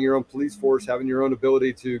about having your own police force, having your own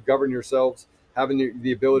ability to govern yourselves, having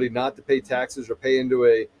the ability not to pay taxes or pay into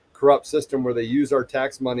a corrupt system where they use our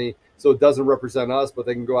tax money so it doesn't represent us, but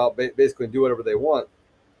they can go out basically and do whatever they want.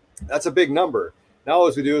 That's a big number. Now,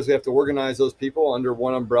 all we do is we have to organize those people under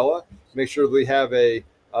one umbrella, make sure that we have a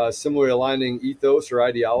similarly aligning ethos or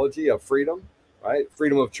ideology of freedom, right?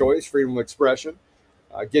 Freedom of choice, freedom of expression,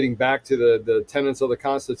 getting back to the tenets of the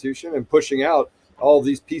Constitution and pushing out all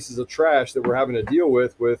these pieces of trash that we're having to deal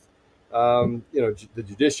with the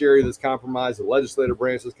judiciary that's compromised, the legislative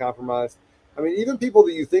branch that's compromised. I mean, even people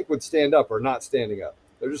that you think would stand up are not standing up.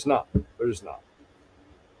 They're just not.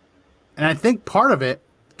 And I think part of it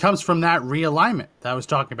comes from that realignment that I was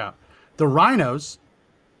talking about. The rhinos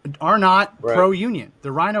are not pro-union.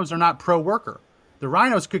 The rhinos are not pro-worker. The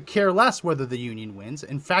rhinos could care less whether the union wins.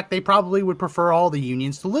 In fact, they probably would prefer all the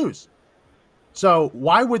unions to lose. So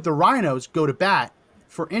why would the rhinos go to bat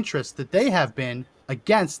for interests that they have been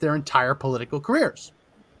against their entire political careers?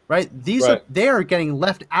 Right? They are getting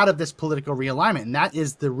left out of this political realignment, and that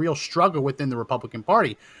is the real struggle within the Republican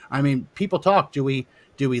Party. I mean, people talk, do we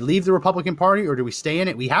leave the Republican Party or do we stay in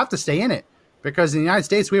it? We have to stay in it, because in the United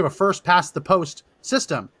States we have a first past the post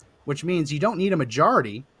system, which means you don't need a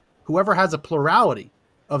majority. Whoever has a plurality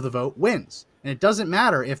of the vote wins. And it doesn't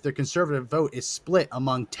matter if the conservative vote is split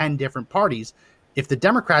among 10 different parties. If the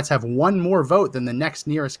Democrats have one more vote than the next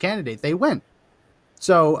nearest candidate, they win.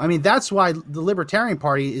 So, I mean, that's why the Libertarian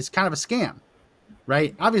Party is kind of a scam,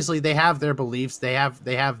 right? Obviously, they have their beliefs, they have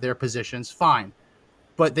their positions, fine,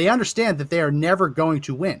 but they understand that they are never going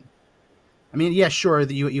to win. I mean, yeah, sure,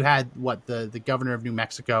 you had what the governor of New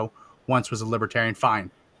Mexico once was a libertarian, fine,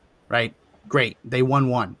 right? Great, they won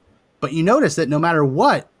one, but you notice that no matter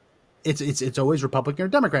what, it's always Republican or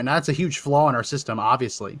Democrat. Now that's a huge flaw in our system,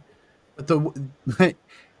 obviously, but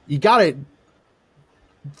you got to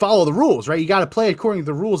follow the rules, right? You got to play according to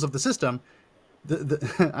the rules of the system.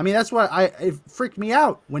 I mean, that's why it freaked me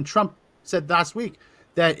out when Trump said last week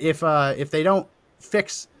that if they don't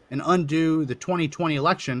fix and undo the 2020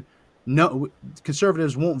 election, no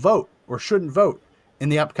conservatives won't vote or shouldn't vote in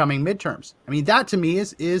the upcoming midterms. I mean, that to me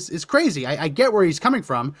is crazy. I get where he's coming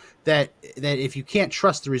from, that if you can't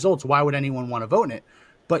trust the results, why would anyone want to vote in it?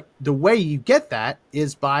 But the way you get that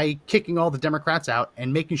is by kicking all the Democrats out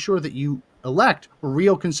and making sure that you elect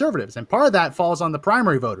real conservatives. And part of that falls on the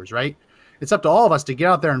primary voters, right? It's up to all of us to get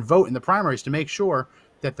out there and vote in the primaries to make sure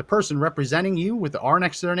that the person representing you with the R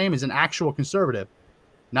next to their name is an actual conservative,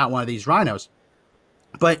 not one of these rhinos.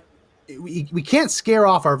 But we can't scare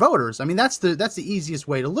off our voters. I mean, that's the easiest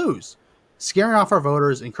way to lose. Scaring off our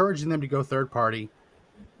voters, encouraging them to go third party.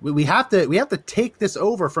 We have to take this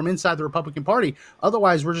over from inside the Republican Party.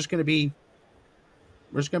 Otherwise, we're just going to be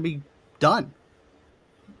done.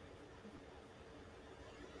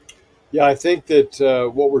 Yeah, I think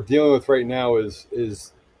that what we're dealing with right now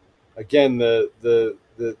is again the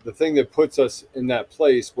thing that puts us in that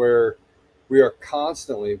place where we are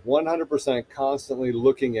constantly 100% constantly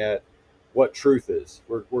looking at what truth is.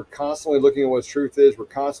 We're constantly looking at what truth is. We're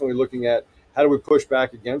constantly looking at how do we push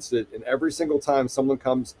back against it. And every single time someone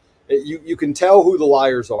comes, you can tell who the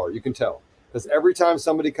liars are. You can tell, because every time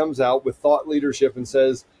somebody comes out with thought leadership and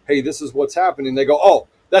says, "Hey, this is what's happening," they go, "Oh,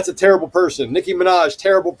 that's a terrible person. Nicki Minaj,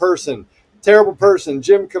 terrible person. Terrible person.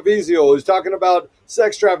 Jim Caviezel, who's talking about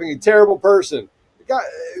sex trafficking, terrible person."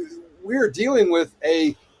 We're dealing with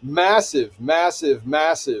a massive, massive,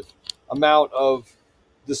 massive amount of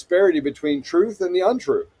disparity between truth and the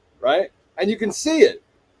untrue, right? And you can see it.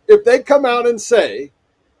 If they come out and say,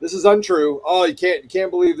 "This is untrue. Oh, you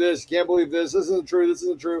can't believe this. You can't believe this. This isn't true. This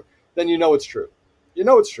isn't true," then you know it's true. You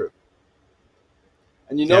know it's true.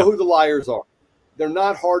 And you know who the liars are. They're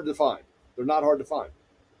not hard to find. They're not hard to find.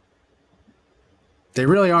 They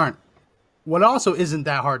really aren't. What also isn't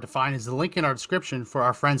that hard to find is the link in our description for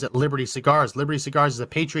our friends at Liberty Cigars. Liberty Cigars is a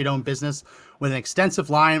Patriot-owned business with an extensive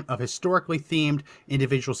line of historically themed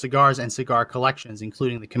individual cigars and cigar collections,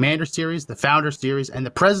 including the Commander Series, the Founder Series, and the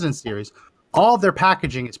President Series. All of their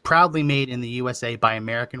packaging is proudly made in the USA by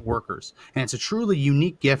American workers, and it's a truly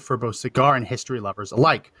unique gift for both cigar and history lovers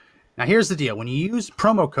alike. Now, here's the deal. When you use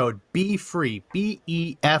promo code BEFREE,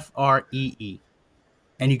 BEFREE,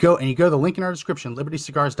 and you go to the link in our description,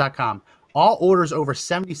 libertycigars.com, all orders over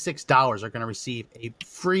 $76 are going to receive a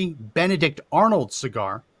free Benedict Arnold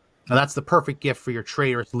cigar. Now, that's the perfect gift for your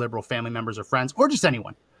traitorous liberal family members or friends, or just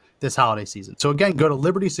anyone this holiday season. So again, go to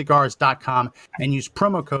libertycigars.com and use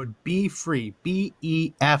promo code BEFREE,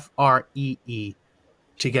 BEFREE,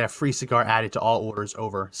 to get a free cigar added to all orders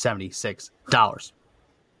over $76.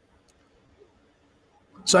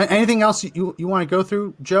 So anything else you want to go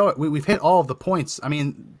through, Joe? We've hit all of the points. I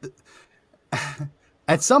mean,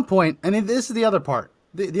 at some point, I mean, this is the other part.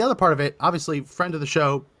 The other part of it, obviously, friend of the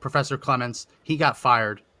show, Professor Clements, he got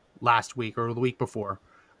fired last week or the week before.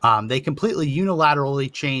 They completely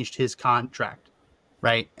unilaterally changed his contract,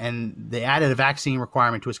 right? And they added a vaccine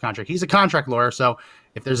requirement to his contract. He's a contract lawyer, so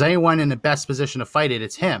if there's anyone in the best position to fight it,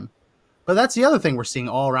 it's him. But that's the other thing we're seeing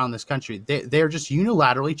all around this country. They're just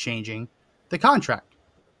unilaterally changing the contract.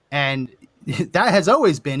 And that has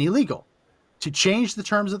always been illegal. To change the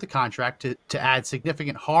terms of the contract to add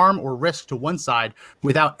significant harm or risk to one side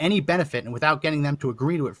without any benefit and without getting them to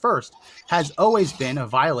agree to it first has always been a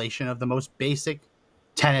violation of the most basic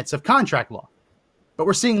tenets of contract law. But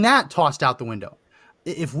we're seeing that tossed out the window.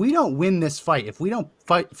 If we don't win this fight, if we don't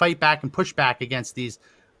fight back and push back against these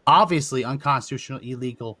obviously unconstitutional,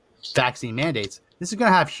 illegal vaccine mandates, this is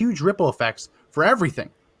going to have huge ripple effects for everything,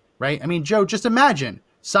 right? I mean, Joe, just imagine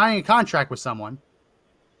signing a contract with someone,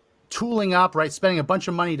 tooling up, right, spending a bunch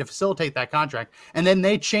of money to facilitate that contract, and then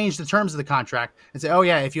they change the terms of the contract and say, "Oh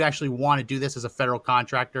yeah, if you actually want to do this as a federal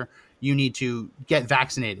contractor, you need to get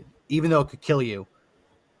vaccinated, even though it could kill you.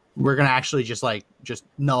 We're gonna actually just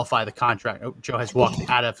nullify the contract." Oh, Joe has walked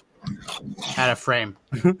out of frame.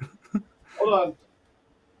 Hold on,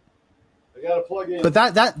 I gotta plug in. But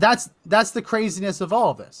that's the craziness of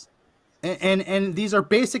all of this. And these are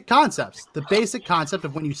basic concepts. The basic concept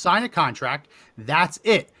of when you sign a contract, that's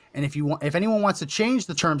it. And if anyone wants to change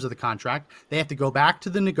the terms of the contract, they have to go back to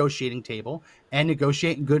the negotiating table and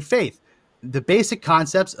negotiate in good faith. The basic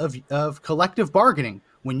concepts of collective bargaining,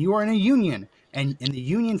 when you are in a union and the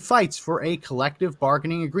union fights for a collective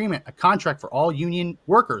bargaining agreement, a contract for all union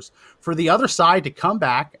workers, for the other side to come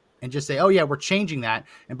back and just say, oh yeah, we're changing that.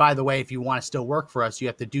 And by the way, if you want to still work for us, you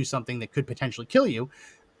have to do something that could potentially kill you.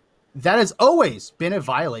 That has always been a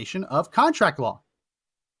violation of contract law.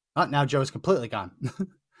 Now Joe is completely gone.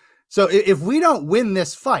 So if we don't win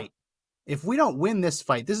this fight, this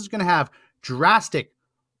is going to have drastic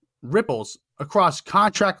ripples across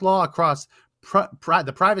contract law, across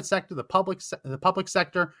the private sector, the public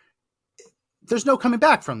sector. There's no coming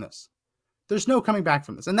back from this.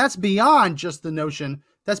 And that's beyond just the notion.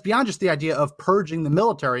 That's beyond just the idea of purging the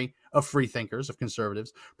military of free thinkers, of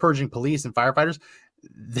conservatives, purging police and firefighters.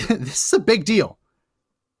 This is a big deal.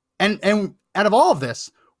 And out of all of this,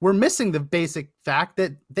 we're missing the basic fact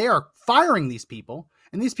that they are firing these people,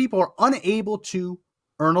 and these people are unable to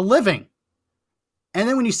earn a living. And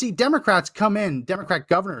then when you see Democrats come in, Democrat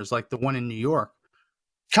governors like the one in New York,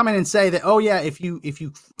 come in and say that, oh yeah, if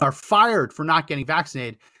you are fired for not getting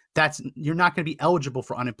vaccinated, you're not going to be eligible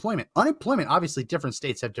for unemployment. Unemployment, obviously different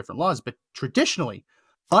states have different laws, but traditionally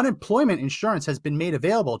unemployment insurance has been made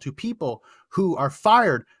available to people who are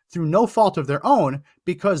fired through no fault of their own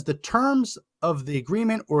because the terms of the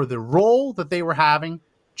agreement or the role that they were having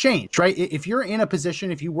changed, right? If you're in a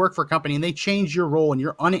position, if you work for a company and they change your role and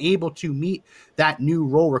you're unable to meet that new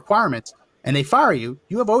role requirements and they fire you,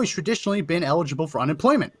 you have always traditionally been eligible for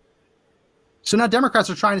unemployment. So now Democrats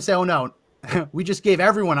are trying to say, oh no, we just gave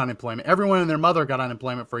everyone unemployment. Everyone and their mother got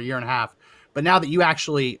unemployment for a year and a half. But now that you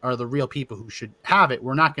actually are the real people who should have it,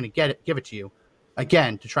 we're not going to give it to you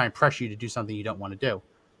again to try and pressure you to do something you don't want to do.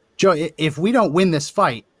 Joe, if we don't win this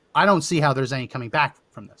fight, I don't see how there's any coming back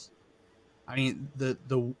from this. I mean,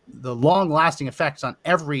 the long-lasting effects on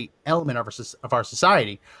every element of our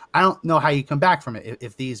society, I don't know how you come back from it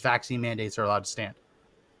if these vaccine mandates are allowed to stand.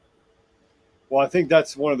 Well, I think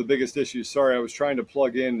that's one of the biggest issues. Sorry, I was trying to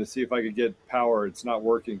plug in to see if I could get power. It's not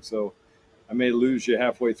working, so I may lose you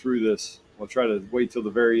halfway through this. I'll try to wait till the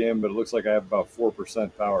very end, but it looks like I have about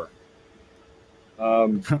 4% power. All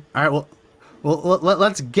right, well,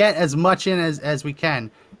 let's get as much in as we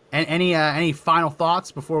can. And any final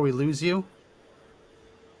thoughts before we lose you?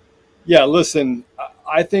 Yeah, listen,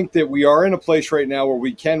 I think that we are in a place right now where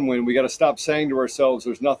we can win. We got to stop saying to ourselves,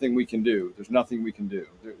 there's nothing we can do. There's nothing we can do.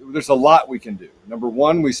 There's a lot we can do. Number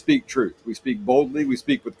one, we speak truth. We speak boldly. We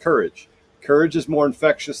speak with courage. Courage is more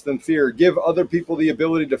infectious than fear. Give other people the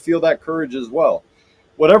ability to feel that courage as well,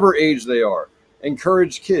 whatever age they are.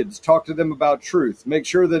 Encourage kids. Talk to them about truth. Make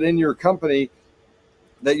sure that in your company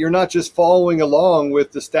that you're not just following along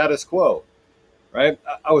with the status quo. Right.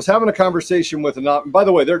 I was having a conversation with by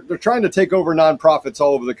the way, they're trying to take over nonprofits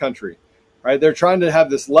all over the country. Right. They're trying to have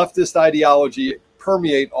this leftist ideology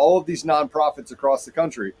permeate all of these nonprofits across the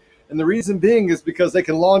country. And the reason being is because they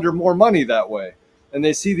can launder more money that way. And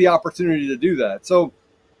they see the opportunity to do that. So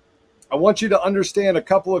I want you to understand a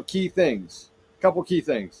couple of key things.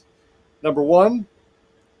 Number one,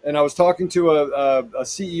 and I was talking to a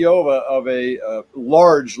CEO of a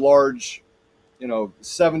large, $70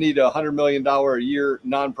 to $100 million a year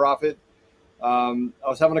nonprofit. I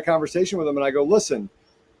was having a conversation with him, and I go, listen,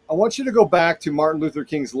 I want you to go back to Martin Luther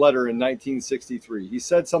King's letter in 1963. He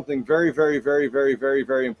said something very, very, very, very, very,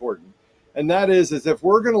 very important. And that is if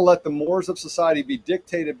we're going to let the mores of society be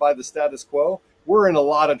dictated by the status quo, we're in a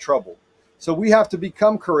lot of trouble. So we have to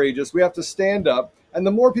become courageous. We have to stand up. And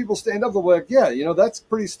the more people stand up, they'll be like, yeah, that's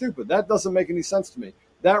pretty stupid. That doesn't make any sense to me.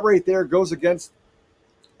 That right there goes against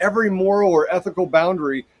every moral or ethical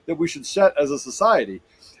boundary that we should set as a society.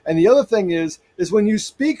 And the other thing is when you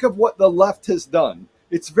speak of what the left has done,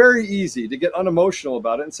 it's very easy to get unemotional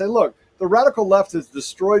about it and say, look, the radical left has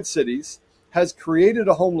destroyed cities, has created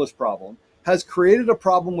a homeless problem, has created a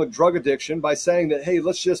problem with drug addiction by saying that, hey,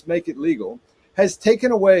 let's just make it legal, has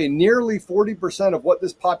taken away nearly 40% of what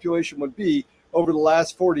this population would be over the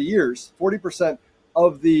last 40 years, 40%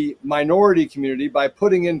 of the minority community by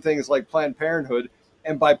putting in things like Planned Parenthood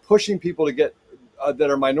and by pushing people to get that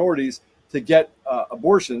are minorities to get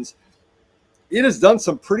abortions. It has done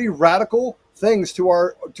some pretty radical things to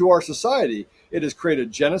our society. It has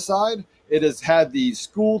created genocide. It has had the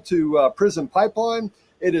school to prison pipeline.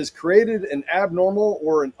 It has created an abnormal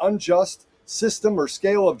or an unjust system or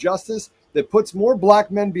scale of justice that puts more black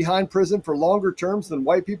men behind prison for longer terms than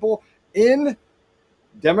white people in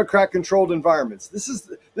Democrat-controlled environments. This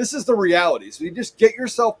is the reality. So you just get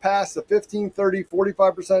yourself past the 15, 30,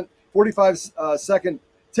 45 second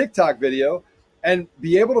TikTok video and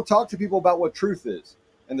be able to talk to people about what truth is.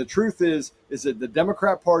 And the truth is that the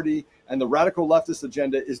Democrat Party and the radical leftist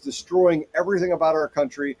agenda is destroying everything about our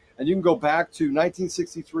country. And you can go back to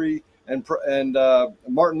 1963 and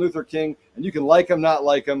Martin Luther King, and you can like him, not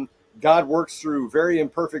like him. God works through very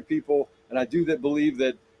imperfect people. And I do believe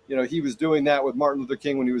that, he was doing that with Martin Luther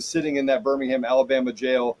King when he was sitting in that Birmingham, Alabama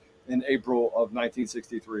jail in April of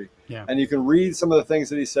 1963. Yeah. And you can read some of the things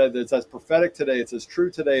that he said that's as prophetic today. It's as true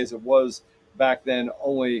today as it was back then,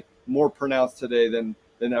 only more pronounced today than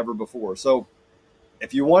ever before. So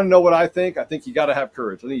if you want to know what I think you got to have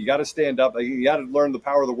courage. I think you got to stand up. You got to learn the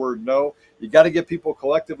power of the word no. You got to get people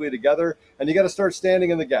collectively together, and you got to start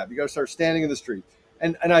standing in the gap. You got to start standing in the street.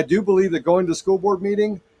 And I do believe that going to the school board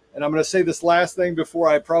meeting, and I'm going to say this last thing before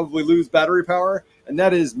I probably lose battery power, and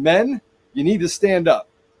that is, men, you need to stand up.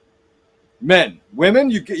 Men,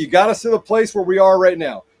 women, you got us to the place where we are right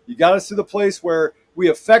now. You got us to the place where we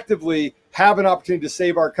effectively have an opportunity to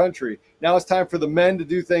save our country. Now it's time for the men to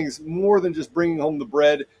do things more than just bringing home the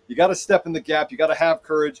bread. You got to step in the gap. You got to have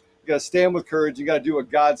courage. You got to stand with courage. You got to do what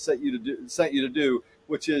God sent you to do,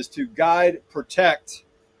 which is to guide, protect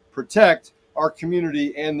our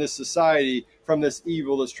community and this society from this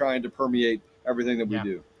evil that's trying to permeate everything that we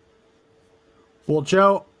do. Well,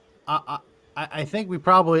 Joe, I think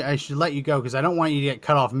I should let you go because I don't want you to get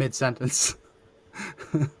cut off mid-sentence.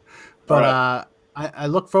 But right. I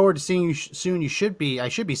look forward to seeing you soon. I should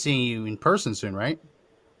be seeing you in person soon, right?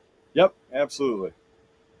 Yep, absolutely.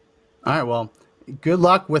 All right. Well, good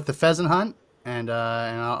luck with the pheasant hunt, and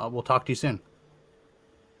we'll talk to you soon.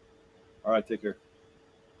 All right. Take care.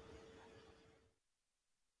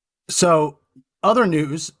 So, other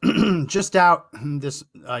news just out this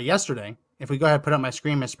yesterday. If we go ahead and put up my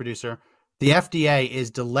screen, Mr. Producer, the FDA is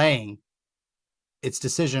delaying its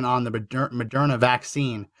decision on the Moderna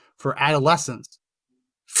vaccine for adolescents,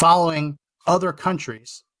 following other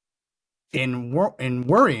countries in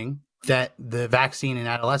worrying that the vaccine in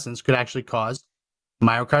adolescents could actually cause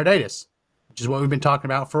myocarditis, which is what we've been talking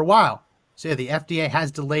about for a while. So yeah, the FDA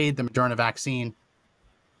has delayed the Moderna vaccine,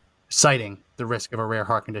 citing the risk of a rare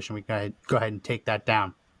heart condition. We go ahead and take that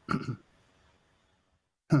down.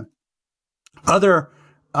 Another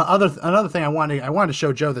thing I wanted to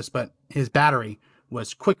show Joe this, but his battery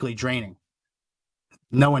was quickly draining.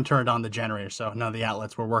 No one turned on the generator, so none of the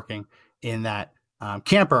outlets were working in that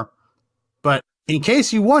camper. But in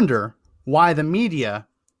case you wonder why the media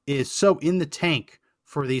is so in the tank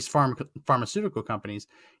for these pharmaceutical companies,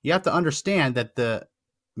 you have to understand that the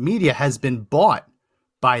media has been bought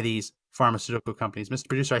by these pharmaceutical companies. Mr.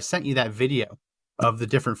 Producer, I sent you that video of the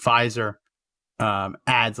different Pfizer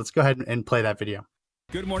ads. Let's go ahead and play that video.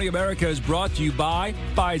 Good Morning America is brought to you by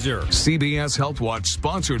Pfizer. CBS Health Watch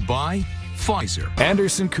sponsored by Pfizer.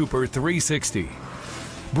 Anderson Cooper 360.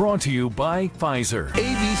 Brought to you by Pfizer.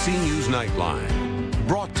 ABC News Nightline.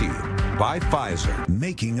 Brought to you by Pfizer.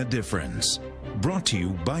 Making a difference. Brought to you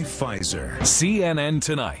by Pfizer. CNN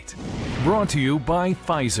Tonight. Brought to you by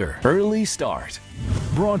Pfizer. Early Start.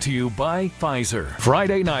 Brought to you by Pfizer.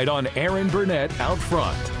 Friday night on Aaron Burnett Out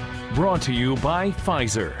Front. Brought to you by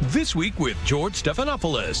Pfizer. This Week with George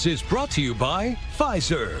Stephanopoulos is brought to you by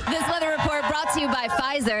Pfizer. This weather report brought to you by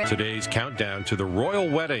Pfizer. Today's countdown to the royal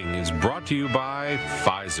wedding is brought to you by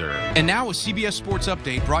Pfizer. And now a CBS Sports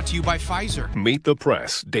Update brought to you by Pfizer. Meet the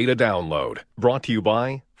Press Data Download brought to you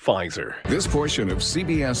by Pfizer. This portion of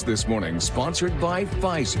CBS This Morning sponsored by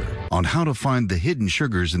Pfizer. On how to find the hidden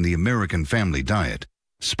sugars in the American family diet.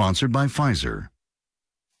 Sponsored by Pfizer.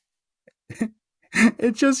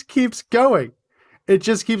 It just keeps going. It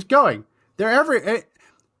just keeps going.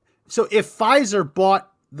 So if Pfizer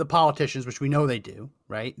bought the politicians, which we know they do,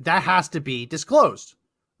 right? That has to be disclosed,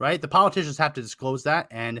 right? The politicians have to disclose that,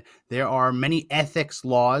 and there are many ethics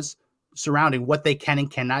laws surrounding what they can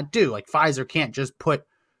and cannot do. Like Pfizer can't just put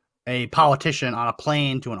a politician on a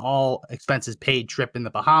plane to an all expenses paid trip in the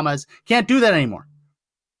Bahamas. Can't do that anymore.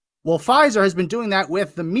 Well, Pfizer has been doing that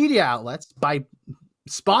with the media outlets by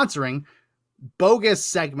sponsoring bogus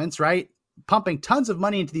segments, right? Pumping tons of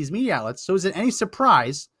money into these media outlets. So is it any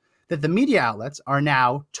surprise that the media outlets are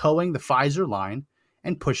now towing the Pfizer line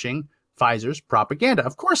and pushing Pfizer's propaganda?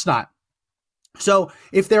 Of course not. So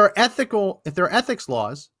if there are ethics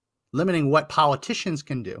laws limiting what politicians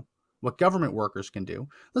can do, what government workers can do,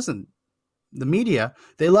 listen, the media,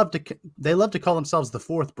 they love to call themselves the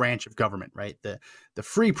fourth branch of government, right? The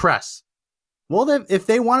free press. Well, if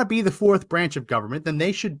they want to be the fourth branch of government, then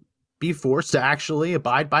they should be forced to actually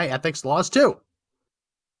abide by ethics laws too.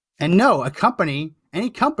 And no, any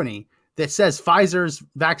company that says Pfizer's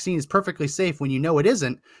vaccine is perfectly safe when you know it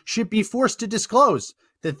isn't, should be forced to disclose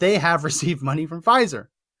that they have received money from Pfizer.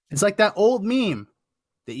 It's like that old meme.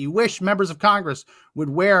 that you wish members of Congress would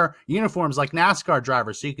wear uniforms like NASCAR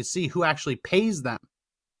drivers so you could see who actually pays them.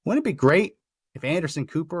 Wouldn't it be great if Anderson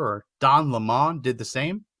Cooper or Don Lemon did the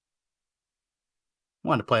same? I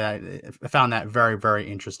wanted to play that. I found that very, very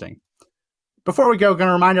interesting. Before we go, I'm going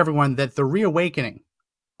to remind everyone that The Reawakening,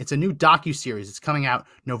 it's a new docuseries. It's coming out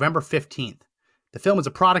November 15th. The film is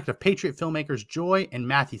a product of Patriot filmmakers Joy and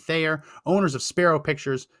Matthew Thayer, owners of Sparrow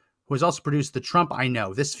Pictures, who has also produced The Trump I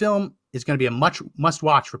Know. This film is going to be a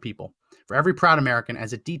must-watch for people, for every proud American,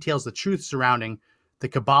 as it details the truth surrounding the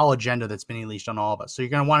cabal agenda that's been unleashed on all of us. So you're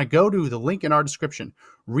going to want to go to the link in our description,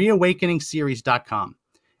 reawakeningseries.com.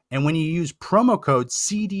 And when you use promo code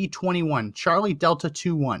CD21, Charlie Delta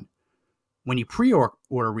 21, when you pre-order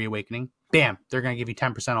Reawakening, bam, they're going to give you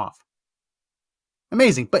 10% off.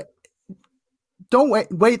 Amazing. But don't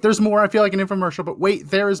wait, there's more. I feel like an infomercial, but wait,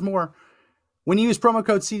 there is more. When you use promo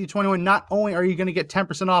code CD21, not only are you going to get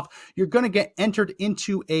 10% off, you're going to get entered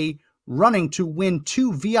into a running to win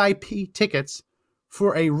 2 VIP tickets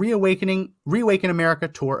for a Reawaken America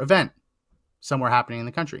tour event somewhere happening in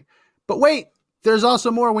the country. But wait, there's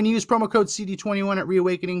also more. When you use promo code CD21 at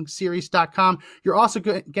reawakeningseries.com, you're also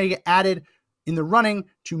going to get added in the running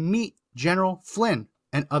to meet General Flynn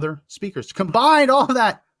and other speakers. Combine all of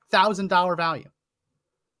that $1,000 value.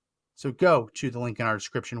 So go to the link in our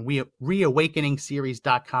description,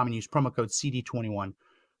 reawakeningseries.com, and use promo code CD21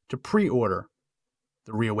 to pre-order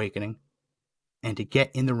The Reawakening and to get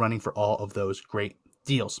in the running for all of those great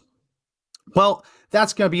deals. Well,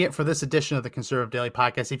 that's going to be it for this edition of the Conservative Daily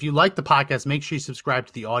Podcast. If you like the podcast, make sure you subscribe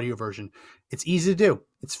to the audio version. It's easy to do.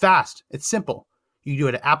 It's fast. It's simple. You can do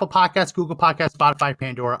it at Apple Podcasts, Google Podcasts, Spotify,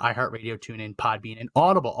 Pandora, iHeartRadio, TuneIn, Podbean, and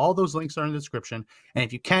Audible. All those links are in the description. And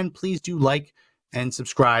if you can, please do like and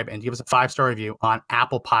subscribe and give us a 5-star review on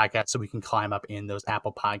Apple Podcasts so we can climb up in those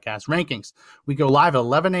Apple Podcast rankings. We go live at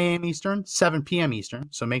 11 a.m. Eastern, 7 p.m. Eastern,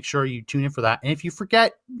 so make sure you tune in for that. And if you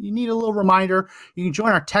forget, you need a little reminder, you can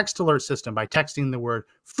join our text alert system by texting the word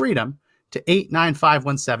FREEDOM to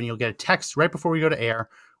 89517. You'll get a text right before we go to air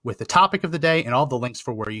with the topic of the day and all the links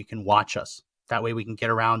for where you can watch us. That way we can get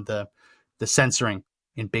around the censoring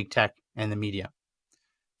in big tech and the media.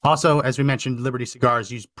 Also, as we mentioned, Liberty Cigars,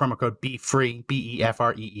 use promo code BEFREE,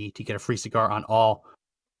 BEFREE, to get a free cigar on all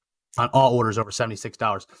orders over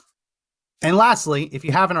 $76. And lastly, if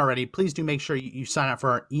you haven't already, please do make sure you sign up for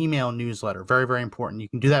our email newsletter. Very, very important. You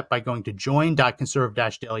can do that by going to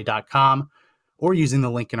join.conservative-daily.com or using the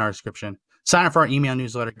link in our description. Sign up for our email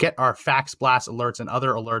newsletter, get our fax blast alerts and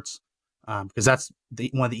other alerts, because that's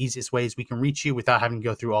one of the easiest ways we can reach you without having to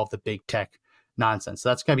go through all of the big tech nonsense. So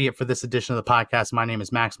that's going to be it for this edition of the podcast. My name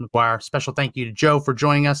is Max McGuire. Special thank you to Joe for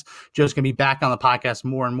joining us. Joe's going to be back on the podcast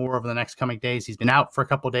more and more over the next coming days. He's been out for a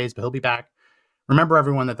couple of days, but he'll be back. Remember,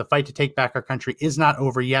 everyone, that the fight to take back our country is not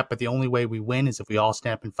over yet, but the only way we win is if we all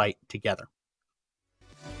stand up and fight together.